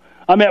yourself.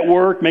 I'm at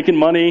work making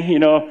money,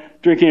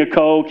 drinking a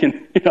Coke,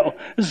 and,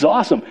 this is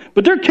awesome.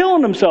 But they're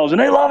killing themselves,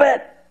 and they love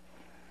it.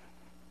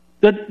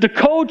 The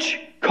coach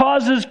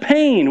causes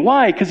pain.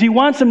 Why? Because he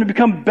wants them to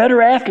become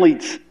better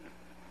athletes.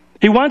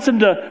 He wants them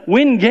to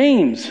win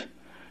games.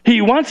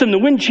 He wants them to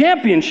win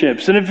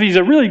championships. And if he's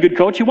a really good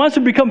coach, he wants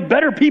them to become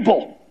better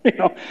people.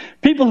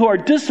 People who are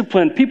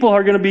disciplined, people who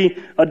are going to be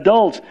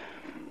adults.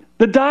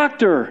 The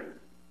doctor.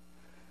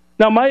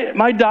 Now,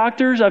 my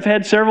doctors, I've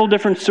had several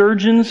different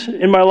surgeons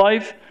in my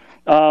life.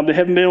 They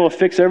haven't been able to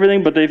fix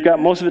everything, but they've got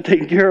most of it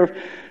taken care of.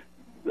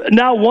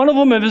 Now, one of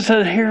them has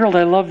said, Harold,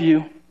 I love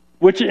you,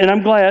 and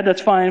I'm glad.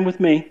 That's fine with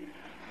me.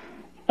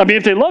 I mean,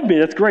 if they love me,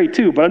 that's great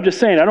too, but I'm just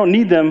saying I don't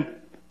need them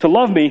to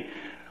love me.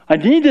 I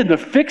need them to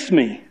fix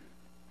me.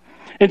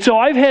 And so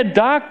I've had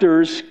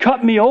doctors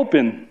cut me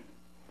open,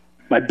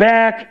 my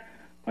back,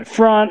 my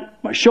front,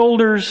 my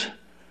shoulders,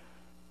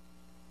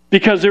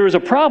 because there was a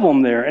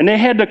problem there. And they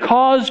had to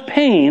cause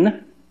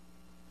pain,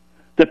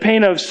 the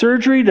pain of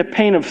surgery, the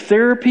pain of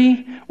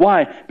therapy.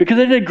 Why? Because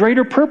they had a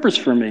greater purpose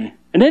for me.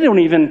 And they don't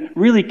even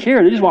really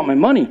care. They just want my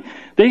money.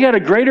 They got a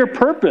greater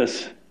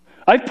purpose.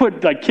 I've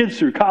put kids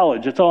through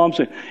college. That's all I'm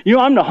saying.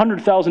 I'm the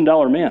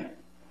 $100,000 man.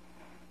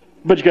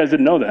 But you guys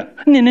didn't know that.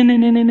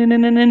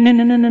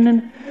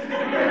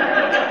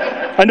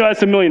 I know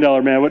that's $1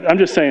 million man, but I'm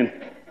just saying.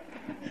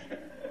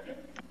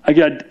 I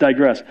got to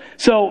digress.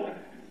 So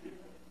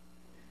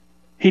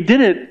he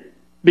did it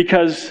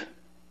because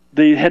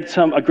they had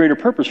a greater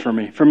purpose for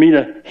me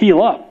to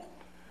heal up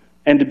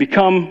and to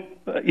become,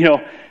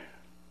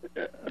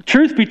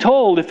 truth be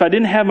told, if I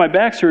didn't have my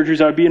back surgeries,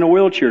 I would be in a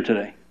wheelchair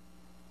today.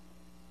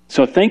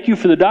 So thank you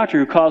for the doctor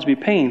who caused me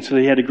pain, so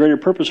he had a greater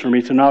purpose for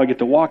me, so now I get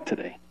to walk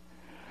today.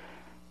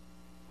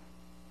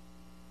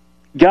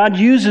 God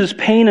uses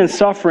pain and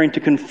suffering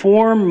to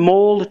conform,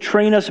 mold,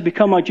 train us to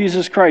become like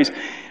Jesus Christ.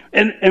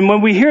 And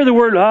when we hear the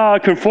word,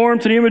 conform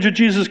to the image of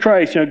Jesus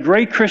Christ,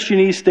 great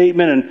Christianese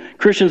statement, and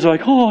Christians are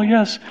like, oh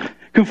yes,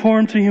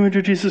 conform to the image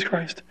of Jesus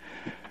Christ.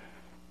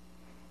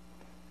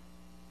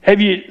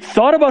 Have you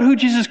thought about who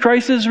Jesus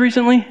Christ is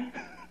recently?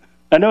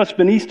 I know it's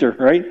been Easter,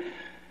 right?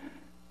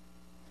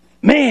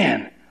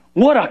 Man,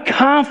 what a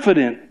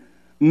confident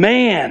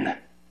man.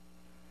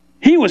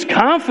 He was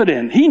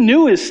confident. He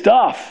knew his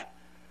stuff.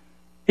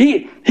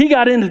 He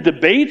got into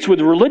debates with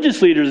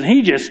religious leaders and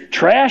he just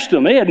trashed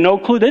them. They had no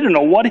clue. They didn't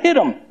know what hit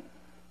them.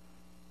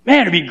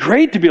 Man, it'd be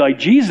great to be like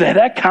Jesus,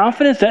 that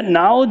confidence, that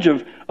knowledge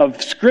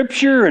of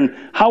Scripture and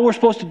how we're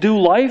supposed to do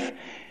life.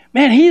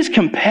 Man, he's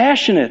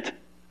compassionate.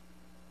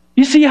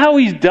 You see how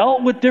he's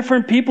dealt with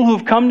different people who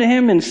have come to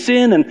him in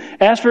sin and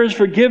asked for his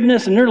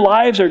forgiveness and their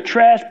lives are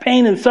trash,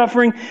 pain, and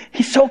suffering.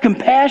 He's so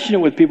compassionate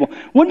with people.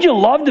 Wouldn't you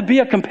love to be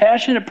a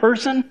compassionate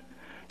person?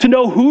 To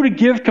know who to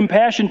give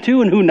compassion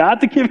to and who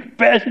not to give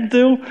compassion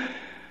to?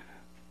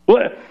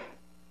 What?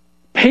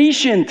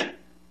 Patient.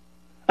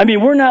 I mean,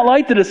 we're not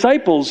like the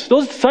disciples.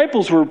 Those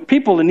disciples were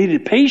people that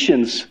needed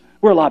patience.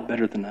 We're a lot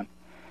better than them.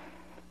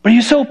 But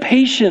he's so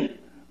patient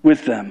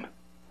with them.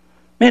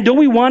 Man, don't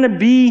we want to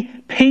be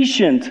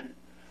patient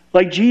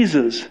like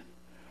Jesus?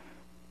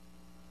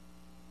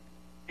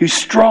 He's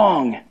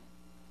strong.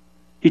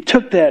 He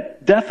took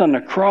that death on the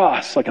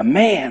cross like a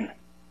man.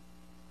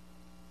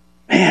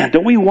 Man,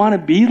 don't we want to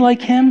be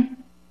like him?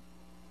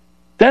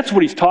 That's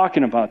what he's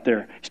talking about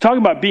there. He's talking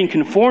about being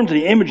conformed to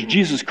the image of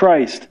Jesus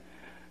Christ.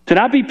 To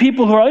not be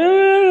people who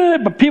are,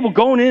 but people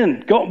going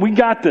in. We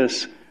got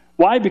this.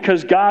 Why?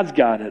 Because God's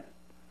got it.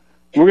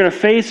 We're going to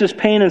face this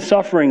pain and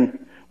suffering.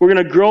 We're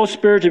going to grow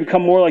spiritually,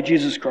 become more like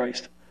Jesus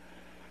Christ.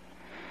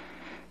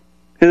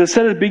 As I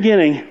said at the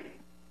beginning,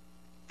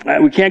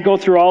 we can't go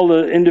through all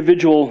the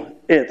individual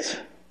it's.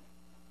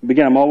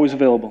 Again, I'm always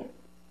available.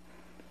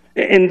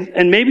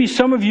 And maybe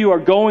some of you are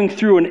going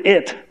through an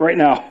it right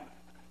now.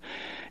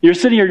 You're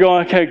sitting here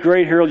going, okay,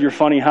 great, Harold, you're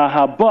funny,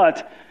 haha,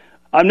 but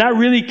I'm not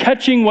really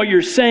catching what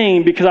you're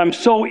saying because I'm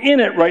so in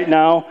it right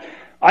now.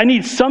 I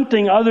need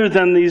something other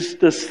than this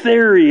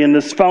theory and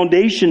this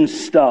foundation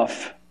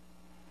stuff.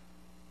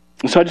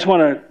 So I just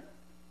want to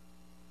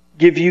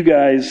give you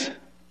guys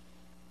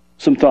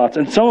some thoughts.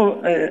 And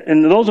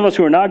those of us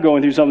who are not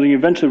going through something,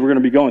 eventually we're going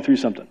to be going through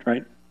something,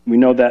 right? We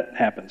know that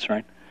happens,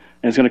 right?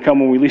 And it's going to come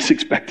when we least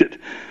expect it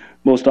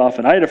most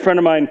often. I had a friend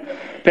of mine,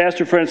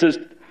 pastor friend, says,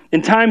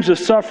 in times of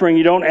suffering,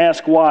 you don't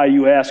ask why,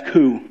 you ask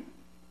who.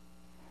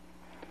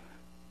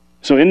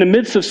 So in the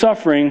midst of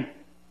suffering,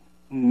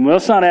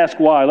 let's not ask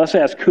why, let's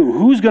ask who.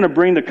 Who's going to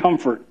bring the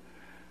comfort?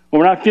 When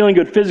we're not feeling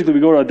good physically,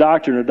 we go to a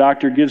doctor, and the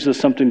doctor gives us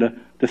something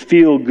to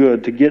feel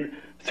good, to get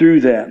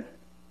through that.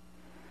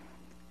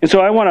 And so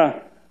I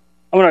want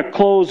to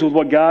close with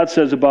what God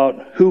says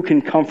about who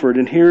can comfort.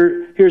 And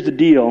here's the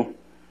deal.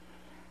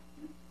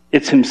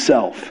 It's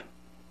himself.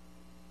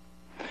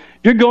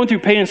 If you're going through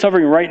pain and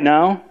suffering right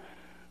now,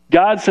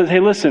 God says, hey,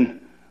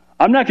 listen,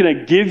 I'm not going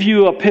to give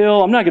you a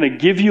pill. I'm not going to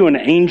give you an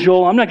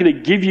angel. I'm going to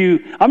give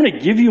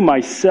you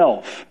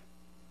myself.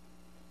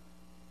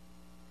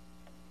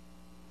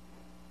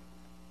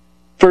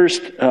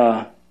 First,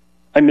 I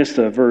missed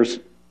a verse.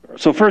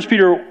 So 1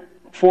 Peter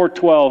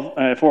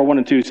 4:12, 4:1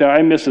 and 2. So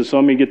I missed it, so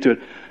let me get to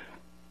it.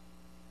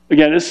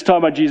 Again, this is talking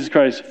about Jesus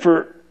Christ.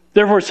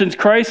 Therefore, since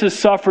Christ has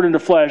suffered in the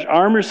flesh,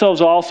 arm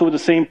yourselves also with the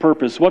same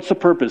purpose. What's the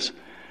purpose?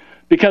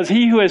 Because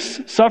he who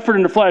has suffered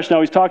in the flesh,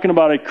 now he's talking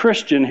about a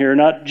Christian here,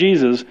 not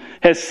Jesus,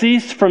 has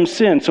ceased from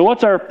sin. So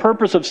what's our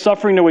purpose of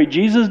suffering the way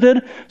Jesus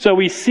did? So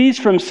we cease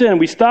from sin.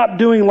 We stop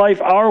doing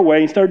life our way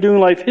and start doing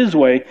life his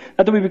way.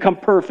 Not that we become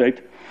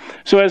perfect.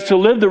 So as to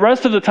live the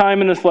rest of the time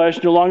in the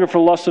flesh, no longer for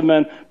the lust of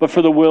men, but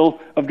for the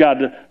will of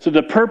God. So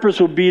the purpose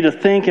would be to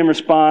think and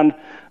respond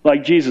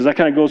like Jesus. That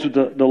kind of goes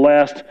with the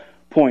last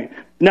point.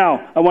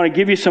 Now, I want to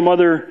give you some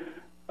other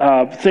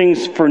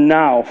things for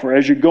now, for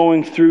as you're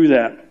going through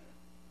that.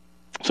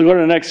 So go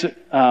to the next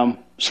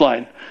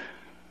slide.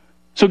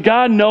 So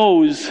God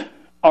knows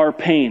our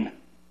pain.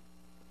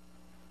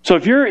 So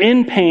if you're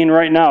in pain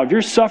right now, if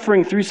you're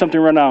suffering through something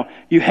right now,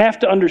 you have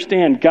to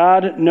understand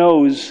God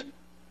knows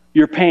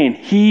your pain.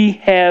 He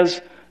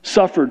has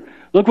suffered.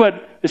 Look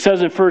what it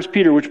says in 1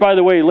 Peter, which, by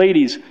the way,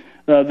 ladies,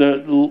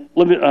 the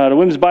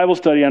women's Bible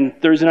study on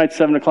Thursday night,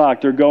 7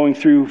 o'clock, they're going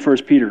through 1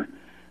 Peter.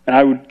 And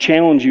I would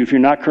challenge you, if you're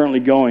not currently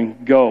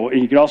going, go.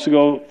 And you can also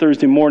go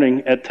Thursday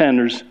morning at 10.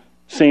 There's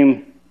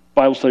same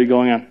Bible study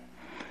going on.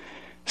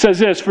 It says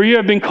this, "For you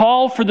have been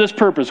called for this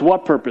purpose."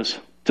 What purpose?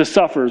 To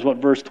suffer is what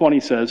verse 20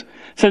 says.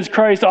 "Since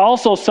Christ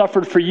also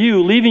suffered for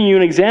you, leaving you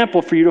an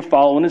example for you to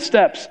follow in his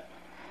steps.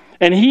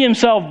 And he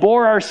himself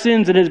bore our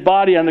sins in his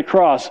body on the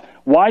cross."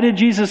 Why did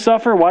Jesus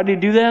suffer? Why did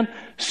he do that?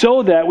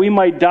 So that we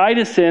might die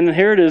to sin, and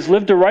here it is,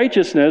 live to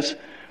righteousness.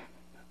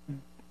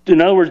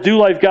 In other words, do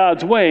life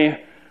God's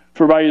way,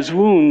 for by his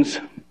wounds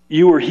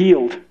you were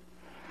healed.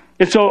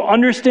 And so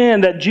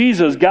understand that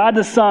Jesus, God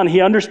the Son, he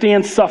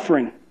understands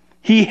suffering.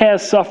 He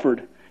has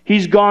suffered.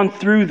 He's gone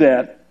through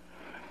that.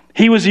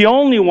 He was the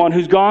only one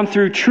who's gone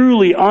through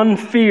truly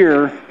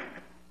unfair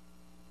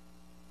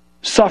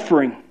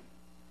suffering.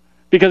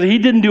 Because he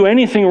didn't do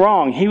anything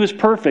wrong. He was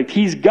perfect.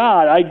 He's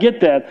God. I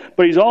get that.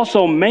 But he's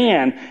also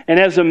man. And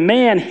as a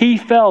man, he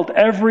felt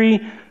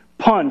every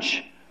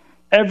punch,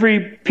 every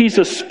piece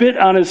of spit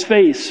on his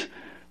face,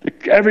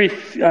 every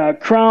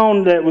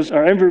crown that was,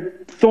 or every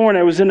thorn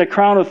that was in the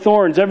crown of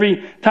thorns,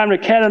 every time the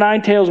cat o'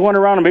 nine tails went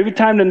around him, every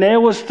time the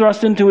nail was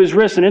thrust into his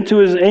wrist and into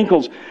his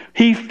ankles,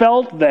 he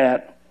felt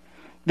that.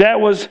 That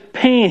was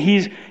pain.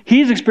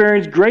 He's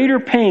experienced greater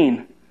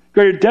pain,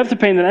 greater depth of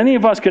pain than any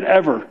of us could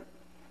ever.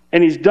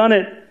 And he's done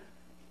it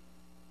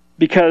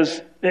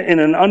because in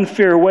an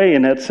unfair way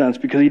in that sense,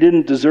 because he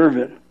didn't deserve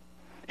it.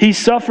 He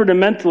suffered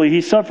mentally,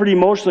 he suffered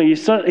emotionally,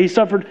 he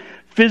suffered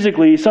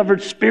physically, he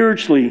suffered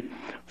spiritually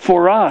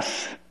for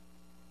us,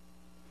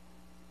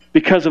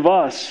 because of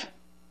us,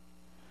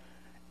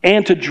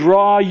 and to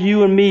draw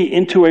you and me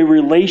into a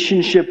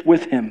relationship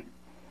with him.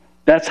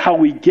 That's how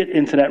we get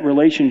into that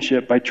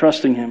relationship, by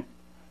trusting him.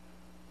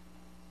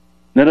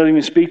 That doesn't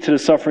even speak to the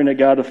suffering that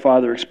God the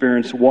Father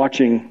experienced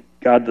watching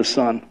God the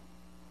Son.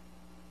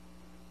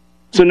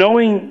 So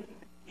knowing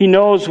he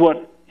knows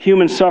what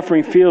human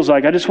suffering feels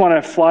like, I just want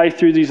to fly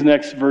through these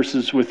next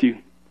verses with you.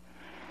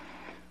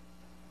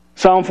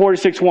 Psalm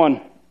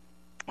 46:1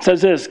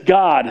 says this,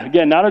 God,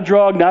 again, not a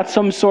drug, not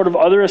some sort of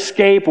other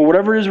escape or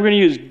whatever it is we're going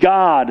to use.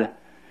 God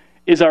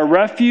is our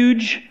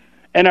refuge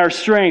and our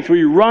strength.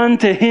 We run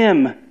to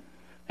him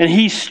and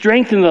he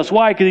strengthens us.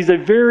 Why? Because he's a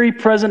very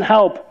present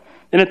help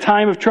in a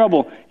time of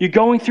trouble. You're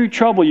going through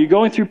trouble. You're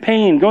going through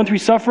pain, going through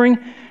suffering.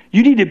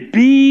 You need to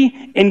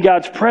be in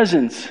God's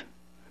presence.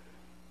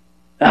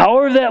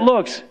 However that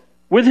looks,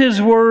 with his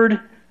word,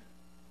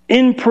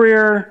 in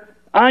prayer,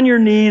 on your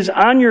knees,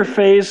 on your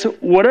face,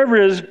 whatever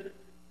it is.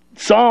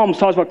 Psalms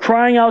talks about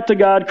crying out to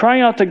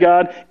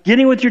God,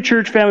 getting with your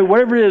church family,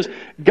 whatever it is.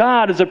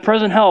 God is a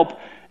present help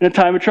in a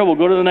time of trouble.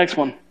 Go to the next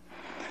one.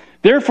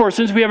 Therefore,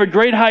 since we have a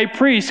great high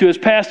priest who has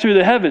passed through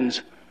the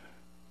heavens.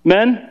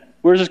 Men,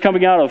 where's this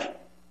coming out of?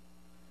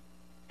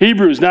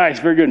 Hebrews, nice,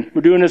 very good.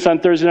 We're doing this on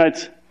Thursday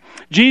nights.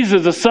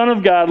 Jesus, the Son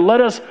of God,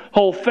 let us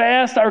hold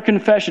fast our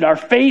confession, our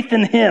faith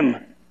in him.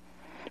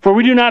 For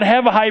we do not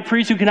have a high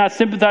priest who cannot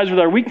sympathize with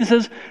our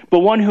weaknesses, but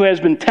one who has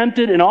been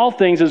tempted in all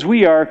things as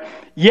we are,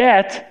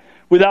 yet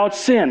without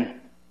sin.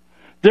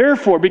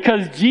 Therefore,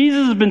 because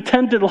Jesus has been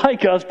tempted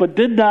like us, but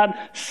did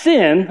not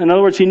sin, in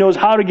other words, he knows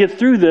how to get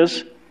through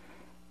this,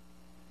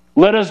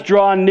 let us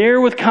draw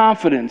near with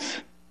confidence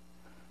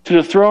to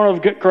the throne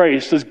of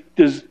grace.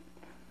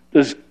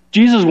 Does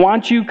Jesus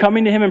want you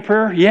coming to him in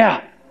prayer?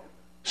 Yeah.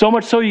 So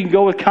much so you can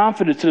go with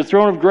confidence to the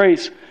throne of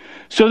grace,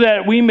 so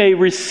that we may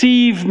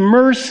receive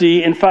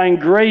mercy and find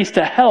grace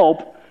to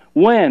help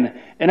when?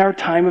 In our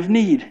time of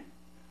need.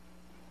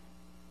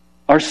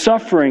 Our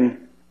suffering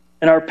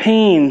and our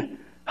pain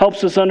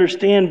helps us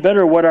understand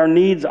better what our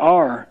needs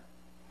are.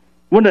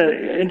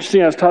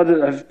 Interesting,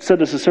 I've said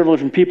this to several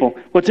different people.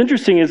 What's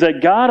interesting is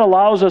that God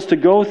allows us to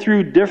go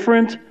through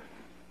different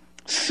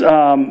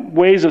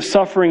ways of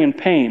suffering and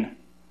pain.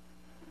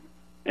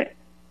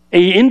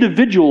 He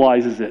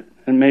individualizes it,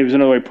 and maybe there's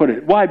another way to put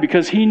it. Why?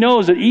 Because he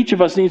knows that each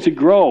of us needs to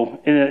grow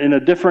in a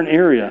different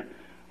area.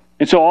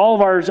 And so all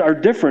of ours are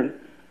different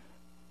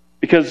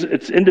because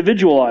it's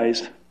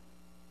individualized.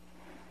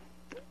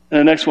 And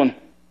the next one.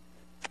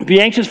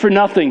 Be anxious for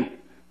nothing.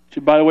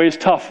 Which, by the way, is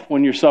tough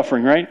when you're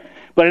suffering, right?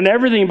 But in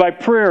everything by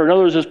prayer. In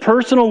other words, this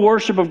personal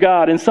worship of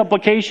God in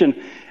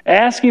supplication,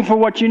 asking for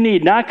what you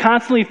need. Not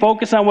constantly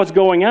focus on what's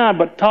going on,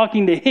 but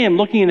talking to him,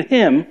 looking at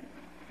him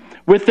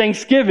with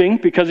thanksgiving,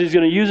 because he's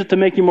going to use it to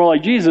make you more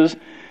like Jesus.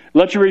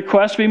 Let your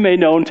requests be made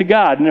known to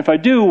God. And if I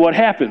do, what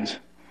happens?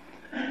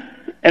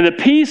 And the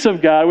peace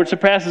of God, which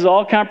surpasses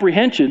all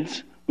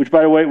comprehensions, which,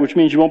 by the way, which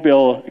means you won't be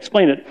able to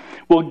explain it,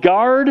 will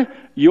guard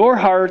your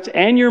hearts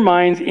and your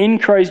minds in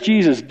Christ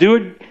Jesus. Do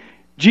it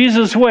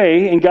Jesus'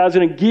 way, and God's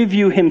going to give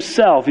you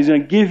himself. He's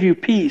going to give you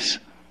peace.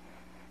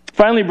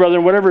 Finally,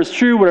 brethren, whatever is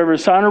true, whatever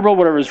is honorable,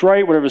 whatever is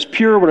right, whatever is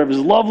pure, whatever is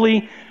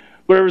lovely,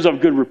 whatever is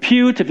of good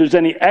repute, if there's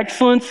any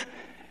excellence,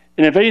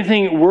 and if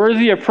anything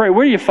worthy of praise.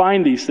 Where do you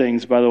find these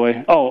things, by the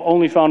way? Oh,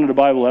 only found in the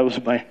Bible. That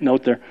was my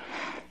note there.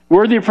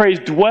 Worthy of praise.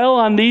 Dwell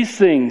on these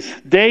things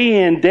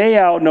day in, day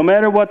out, no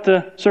matter what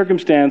the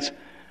circumstance.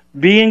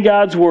 Be in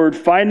God's Word,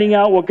 finding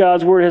out what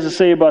God's Word has to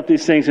say about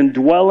these things and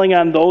dwelling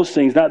on those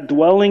things, not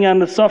dwelling on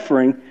the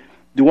suffering,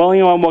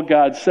 dwelling on what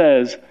God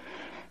says.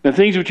 The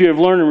things which you have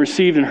learned and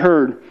received and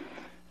heard,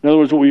 in other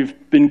words, what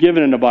we've been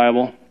given in the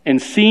Bible,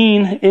 and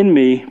seen in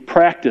me,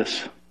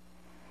 practice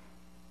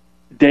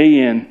day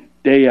in,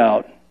 day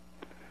out,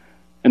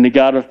 and the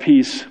God of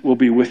peace will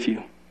be with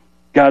you.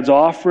 God's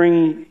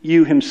offering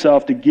you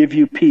himself to give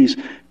you peace.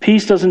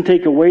 Peace doesn't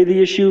take away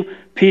the issue.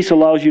 Peace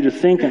allows you to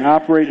think and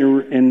operate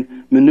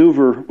and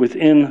maneuver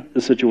within the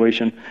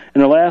situation.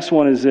 And the last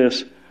one is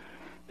this. It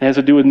has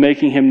to do with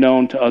making him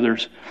known to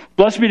others.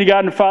 Blessed be the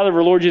God and Father of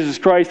our Lord Jesus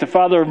Christ, the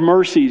Father of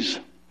mercies,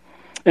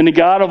 and the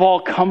God of all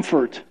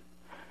comfort,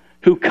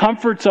 who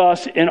comforts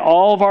us in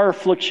all of our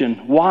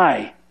affliction.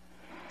 Why?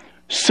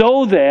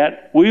 So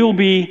that we will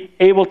be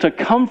able to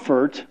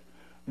comfort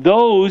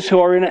those who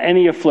are in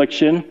any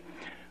affliction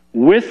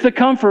with the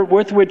comfort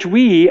with which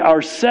we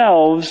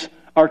ourselves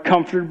are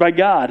comforted by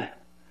God.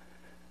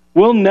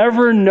 We'll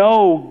never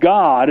know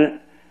God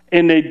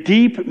in a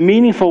deep,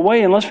 meaningful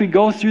way unless we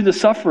go through the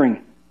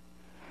suffering.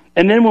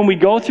 And then when we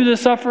go through the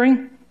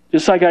suffering,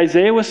 just like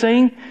Isaiah was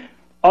saying,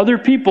 other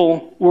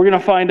people, we're going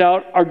to find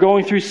out, are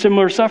going through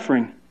similar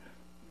suffering.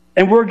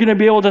 And we're going to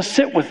be able to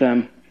sit with them.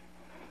 And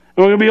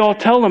we're going to be able to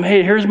tell them,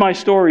 hey, here's my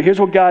story. Here's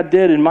what God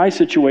did in my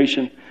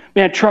situation.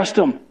 Man, trust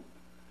him.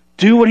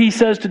 Do what he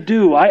says to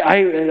do.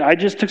 I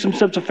just took some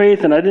steps of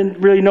faith, and I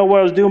didn't really know what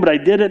I was doing, but I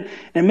did it.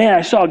 And man,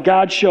 I saw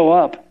God show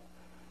up.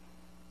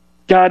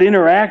 God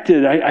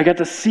interacted. I got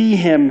to see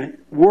him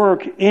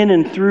work in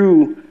and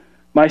through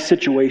my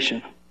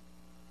situation.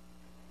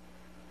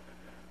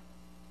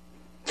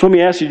 So let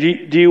me ask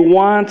you, do you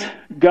want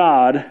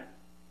God,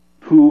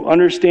 who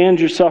understands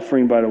your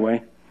suffering, by the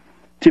way,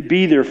 to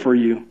be there for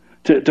you,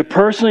 to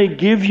personally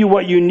give you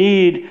what you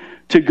need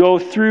to go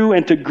through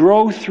and to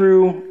grow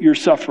through your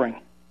suffering?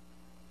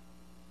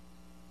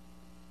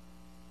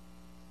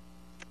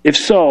 If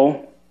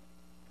so,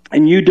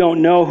 and you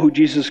don't know who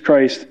Jesus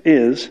Christ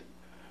is,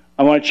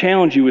 I want to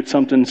challenge you with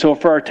something. So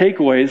for our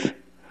takeaways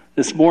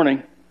this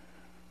morning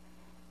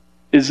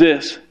is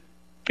this.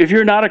 If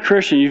you're not a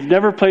Christian, you've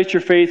never placed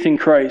your faith in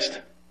Christ,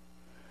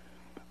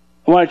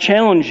 I want to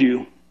challenge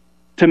you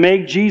to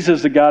make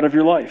Jesus the God of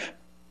your life.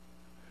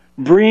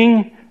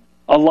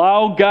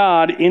 Allow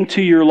God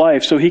into your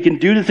life so he can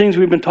do the things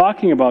we've been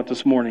talking about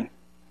this morning.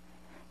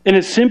 And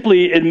it's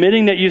simply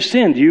admitting that you've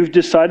sinned. You've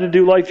decided to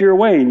do life your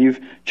way, and you've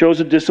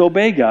chosen to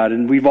disobey God,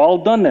 and we've all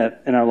done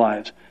that in our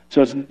lives.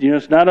 So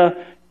it's not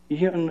a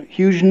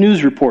huge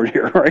news report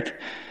here, right?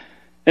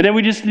 And then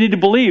we just need to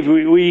believe.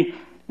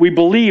 We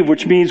believe,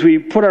 which means we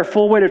put our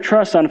full weight of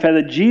trust on the fact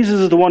that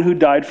Jesus is the one who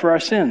died for our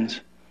sins.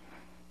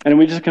 And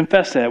we just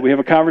confess that. We have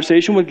a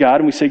conversation with God,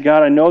 and we say,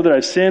 God, I know that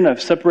I've sinned,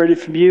 I've separated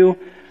from you,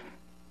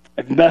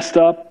 I've messed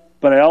up,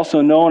 but I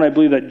also know and I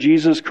believe that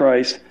Jesus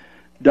Christ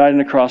died on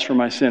the cross for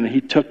my sin, and he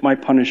took my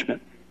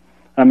punishment.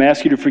 I'm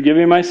asking you to forgive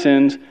me my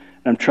sins, and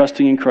I'm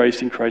trusting in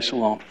Christ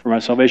alone for my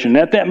salvation. And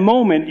at that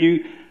moment,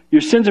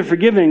 your sins are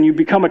forgiven, and you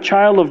become a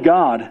child of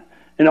God.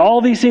 And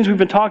all these things we've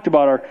been talked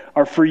about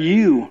are for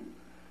you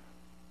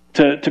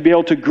to be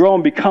able to grow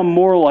and become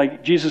more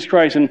like Jesus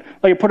Christ. And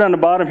like I put on the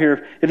bottom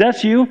here, if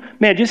that's you,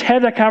 man, just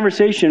have that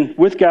conversation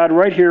with God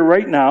right here,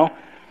 right now.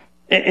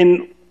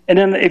 And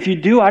then if you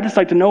do, I'd just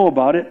like to know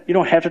about it. You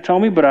don't have to tell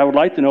me, but I would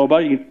like to know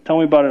about it. You can tell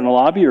me about it in the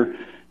lobby, or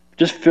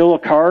just fill a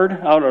card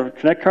out, a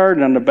Connect card,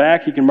 and on the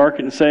back you can mark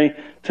it and say,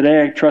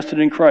 today I trusted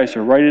in Christ,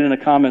 or write it in the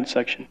comment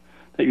section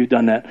that you've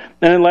done that.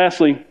 And then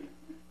lastly,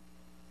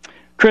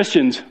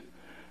 Christians,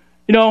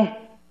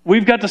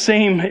 we've got the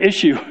same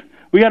issue.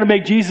 We got to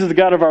make Jesus the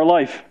God of our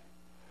life.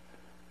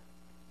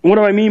 And what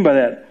do I mean by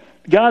that?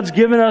 God's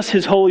given us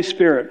his Holy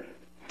Spirit.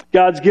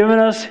 God's given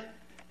us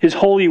his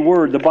holy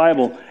word, the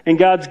Bible. And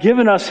God's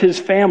given us his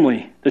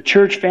family, the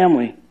church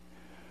family.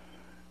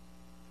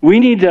 We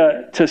need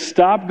to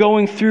stop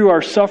going through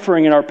our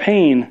suffering and our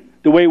pain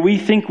the way we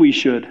think we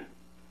should.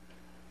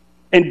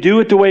 And do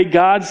it the way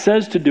God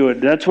says to do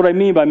it. That's what I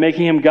mean by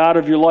making him God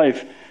of your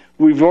life.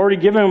 We've already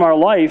given him our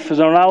life,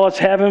 so now let's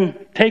have him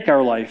take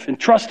our life and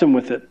trust him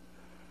with it.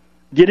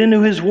 Get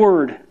into his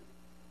word.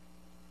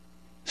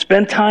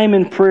 Spend time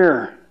in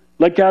prayer.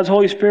 Let God's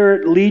Holy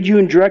Spirit lead you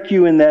and direct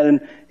you in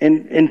that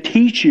and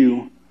teach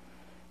you.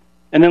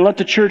 And then let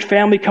the church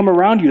family come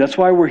around you. That's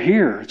why we're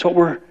here. That's what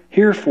we're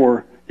here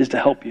for, is to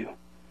help you.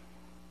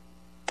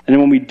 And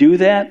then when we do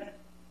that,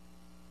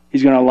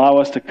 he's going to allow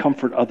us to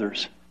comfort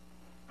others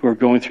who are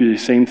going through the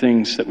same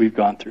things that we've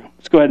gone through.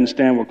 Let's go ahead and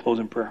stand. We'll close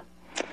in prayer.